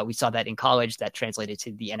 we saw that in college, that translated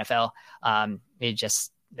to the NFL. It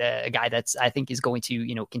just a guy that's I think is going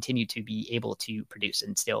to continue to be able to produce,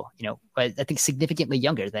 and still I think significantly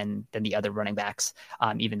younger than the other running backs,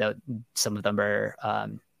 even though some of them are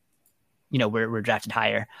were drafted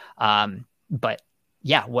higher, but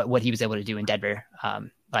yeah, what he was able to do in Denver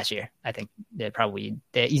last year, I think they're probably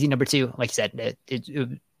the easy number two. Like you said,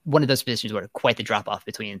 it one of those positions were quite the drop off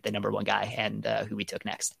between the number one guy and who we took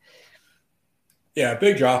next. Yeah,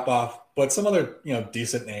 big drop off, but some other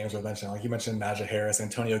decent names were mentioned. Like you mentioned, Najee Harris,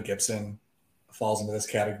 Antonio Gibson falls into this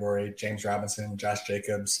category. James Robinson, Josh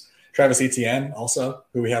Jacobs, Travis Etienne, also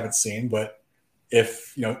who we haven't seen, but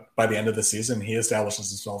if by the end of the season he establishes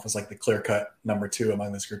himself as like the clear cut number two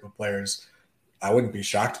among this group of players, I wouldn't be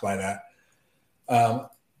shocked by that.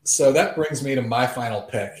 So that brings me to my final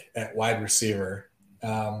pick at wide receiver.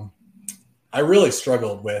 I really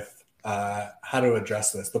struggled with how to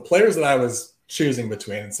address this. The players that I was choosing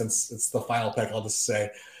between, and since it's the final pick, I'll just say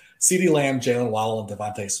CeeDee Lamb, Jalen Waddle, and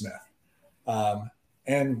Devontae Smith.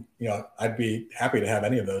 And I'd be happy to have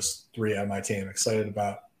any of those three on my team. Excited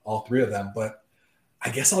about all three of them, but I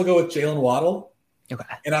guess I'll go with Jalen Waddle. Okay.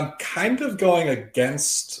 And I'm kind of going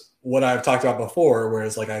against what I've talked about before,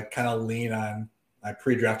 whereas like I kind of lean on my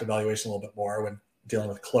pre-draft evaluation a little bit more when dealing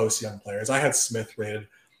with close young players. I had Smith rated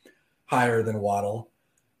higher than Waddle.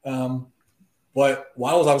 But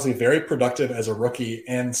Waddle was obviously very productive as a rookie.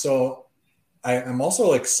 And so I am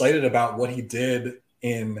also excited about what he did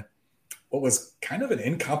in what was kind of an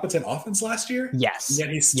incompetent offense last year. Yes. And yet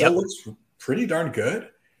he still looks pretty darn good.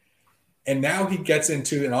 And now he gets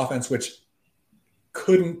into an offense which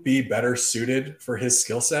couldn't be better suited for his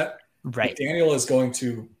skill set. Right. McDaniel is going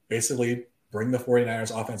to basically bring the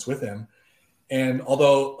 49ers offense with him. And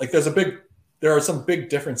although like there are some big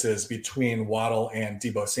differences between Waddle and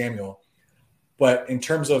Deebo Samuel, but in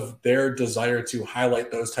terms of their desire to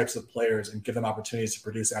highlight those types of players and give them opportunities to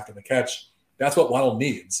produce after the catch, that's what Waddle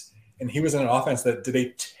needs. And he was in an offense that did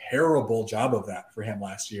a terrible job of that for him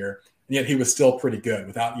last year. And yet he was still pretty good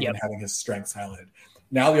without even having his strengths highlighted.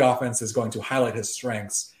 Now the offense is going to highlight his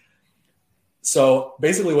strengths. So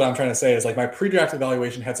basically what I'm trying to say is like my pre-draft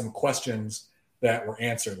evaluation had some questions that were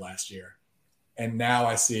answered last year. And now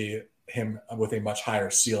I see him with a much higher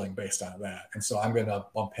ceiling based on that. And so I'm going to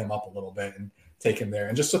bump him up a little bit and take him there.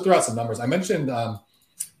 And just to throw out some numbers, I mentioned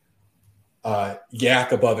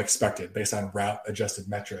YAC above expected based on route adjusted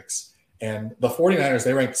metrics. And the 49ers,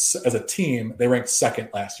 they ranked as a team, they ranked second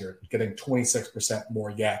last year, getting 26%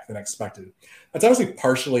 more YAC than expected. That's obviously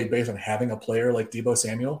partially based on having a player like Deebo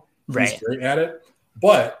Samuel, who's great at it.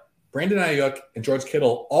 But Brandon Ayuk and George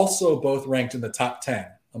Kittle also both ranked in the top 10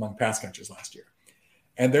 among pass catchers last year.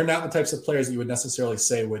 And they're not the types of players that you would necessarily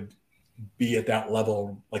say would be at that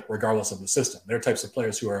level, like regardless of the system. They're types of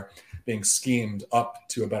players who are being schemed up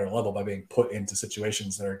to a better level by being put into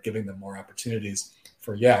situations that are giving them more opportunities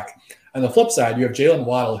for YAC. On the flip side, you have Jalen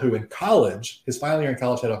Waddle, who in college, his final year in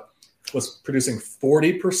college, was producing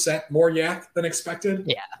 40% more YAC than expected.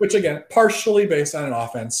 Yeah. Which again, partially based on an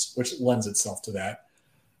offense, which lends itself to that.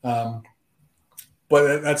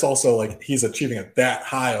 But that's also like he's achieving at that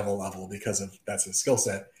high of a level because of that's his skill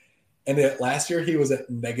set. And last year he was at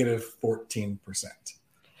negative 14%.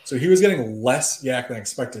 So he was getting less YAC than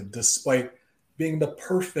expected, despite being the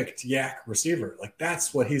perfect YAC receiver. Like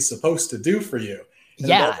that's what he's supposed to do for you.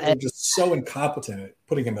 And just so incompetent at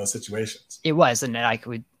putting in those situations. It was, and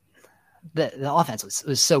the offense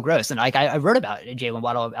was so gross. And like I wrote about Jalen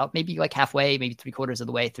Waddle about maybe like halfway, maybe 3/4 of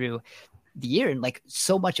the way through the year, and like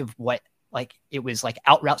so much of what like it was like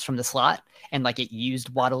out routes from the slot, and like it used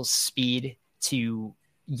Waddle's speed to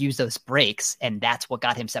use those breaks, and that's what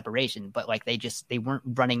got him separation. But like they weren't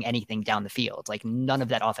running anything down the field. Like none of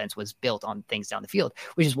that offense was built on things down the field,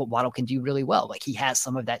 which is what Waddle can do really well. Like he has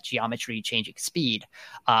some of that geometry changing speed,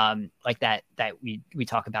 like that we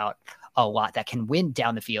talk about a lot, that can win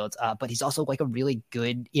down the field. But he's also like a really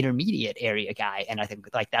good intermediate area guy, and I think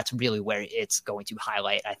like that's really where it's going to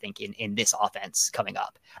highlight, I think, in this offense coming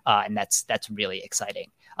up, and that's really exciting.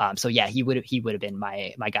 So yeah, he would have been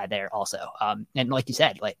my guy there also. And like you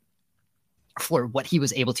said, like for what he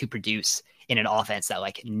was able to produce in an offense that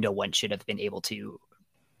like no one should have been able to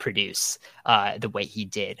produce the way he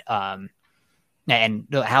did. And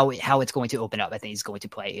how it's going to open up, I think he's going to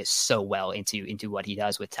play so well into what he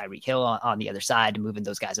does with Tyreek Hill on the other side, moving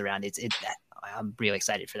those guys around. I'm really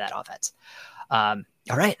excited for that offense. All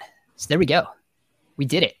right, so there we go. We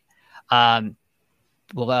did it.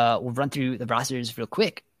 We'll run through the rosters real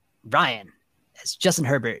quick. Ryan has Justin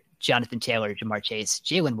Herbert, Jonathan Taylor, Jamar Chase,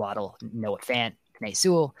 Jalen Waddle, Noah Fant, Penei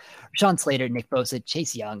Sewell, Rashawn Slater, Nick Bosa,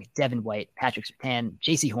 Chase Young, Devin White, Patrick Surtain,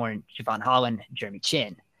 J.C. Horn, Javon Holland, Jeremy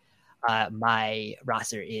Chin. My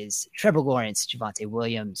roster is Trevor Lawrence, Javonte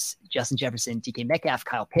Williams, Justin Jefferson, DK Metcalf,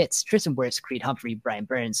 Kyle Pitts, Tristan Wirfs, Creed Humphrey, Brian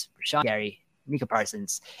Burns, Rashawn Gary, Micah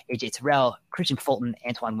Parsons, AJ Terrell, Christian Fulton,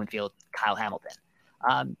 Antoine Winfield, Kyle Hamilton.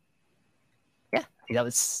 I think that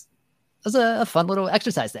was a fun little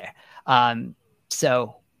exercise there.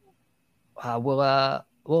 So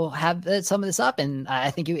we'll have some of this up, and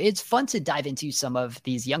I think it's fun to dive into some of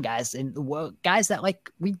these young guys and guys that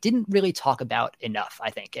like we didn't really talk about enough,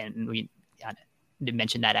 I think, and we did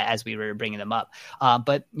mention that as we were bringing them up.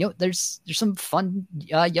 But there's some fun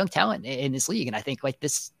young talent in this league, and I think like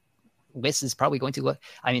this list is probably going to look,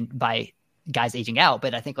 I mean, by guys aging out,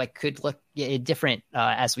 but I think like could look different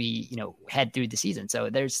as we head through the season. So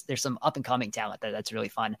there's some up and coming talent that's really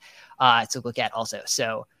fun to look at also.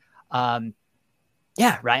 So Ryan,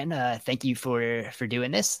 thank you for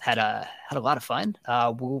doing this. Had a lot of fun.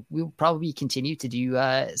 We'll probably continue to do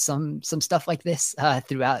some stuff like this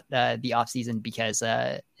throughout the off season, because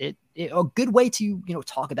it a good way to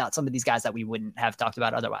talk about some of these guys that we wouldn't have talked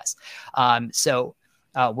about otherwise. So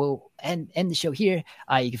we'll end the show here.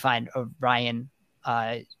 You can find Ryan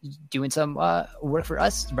doing some work for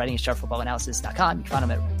us, writing at sharpfootballanalysis.com. You can find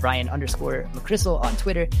him at Ryan_McChrystal on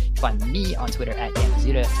Twitter. You can find me on Twitter at Dan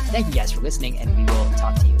Rizzuto. Thank you guys for listening, and we will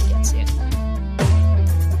talk to you again soon.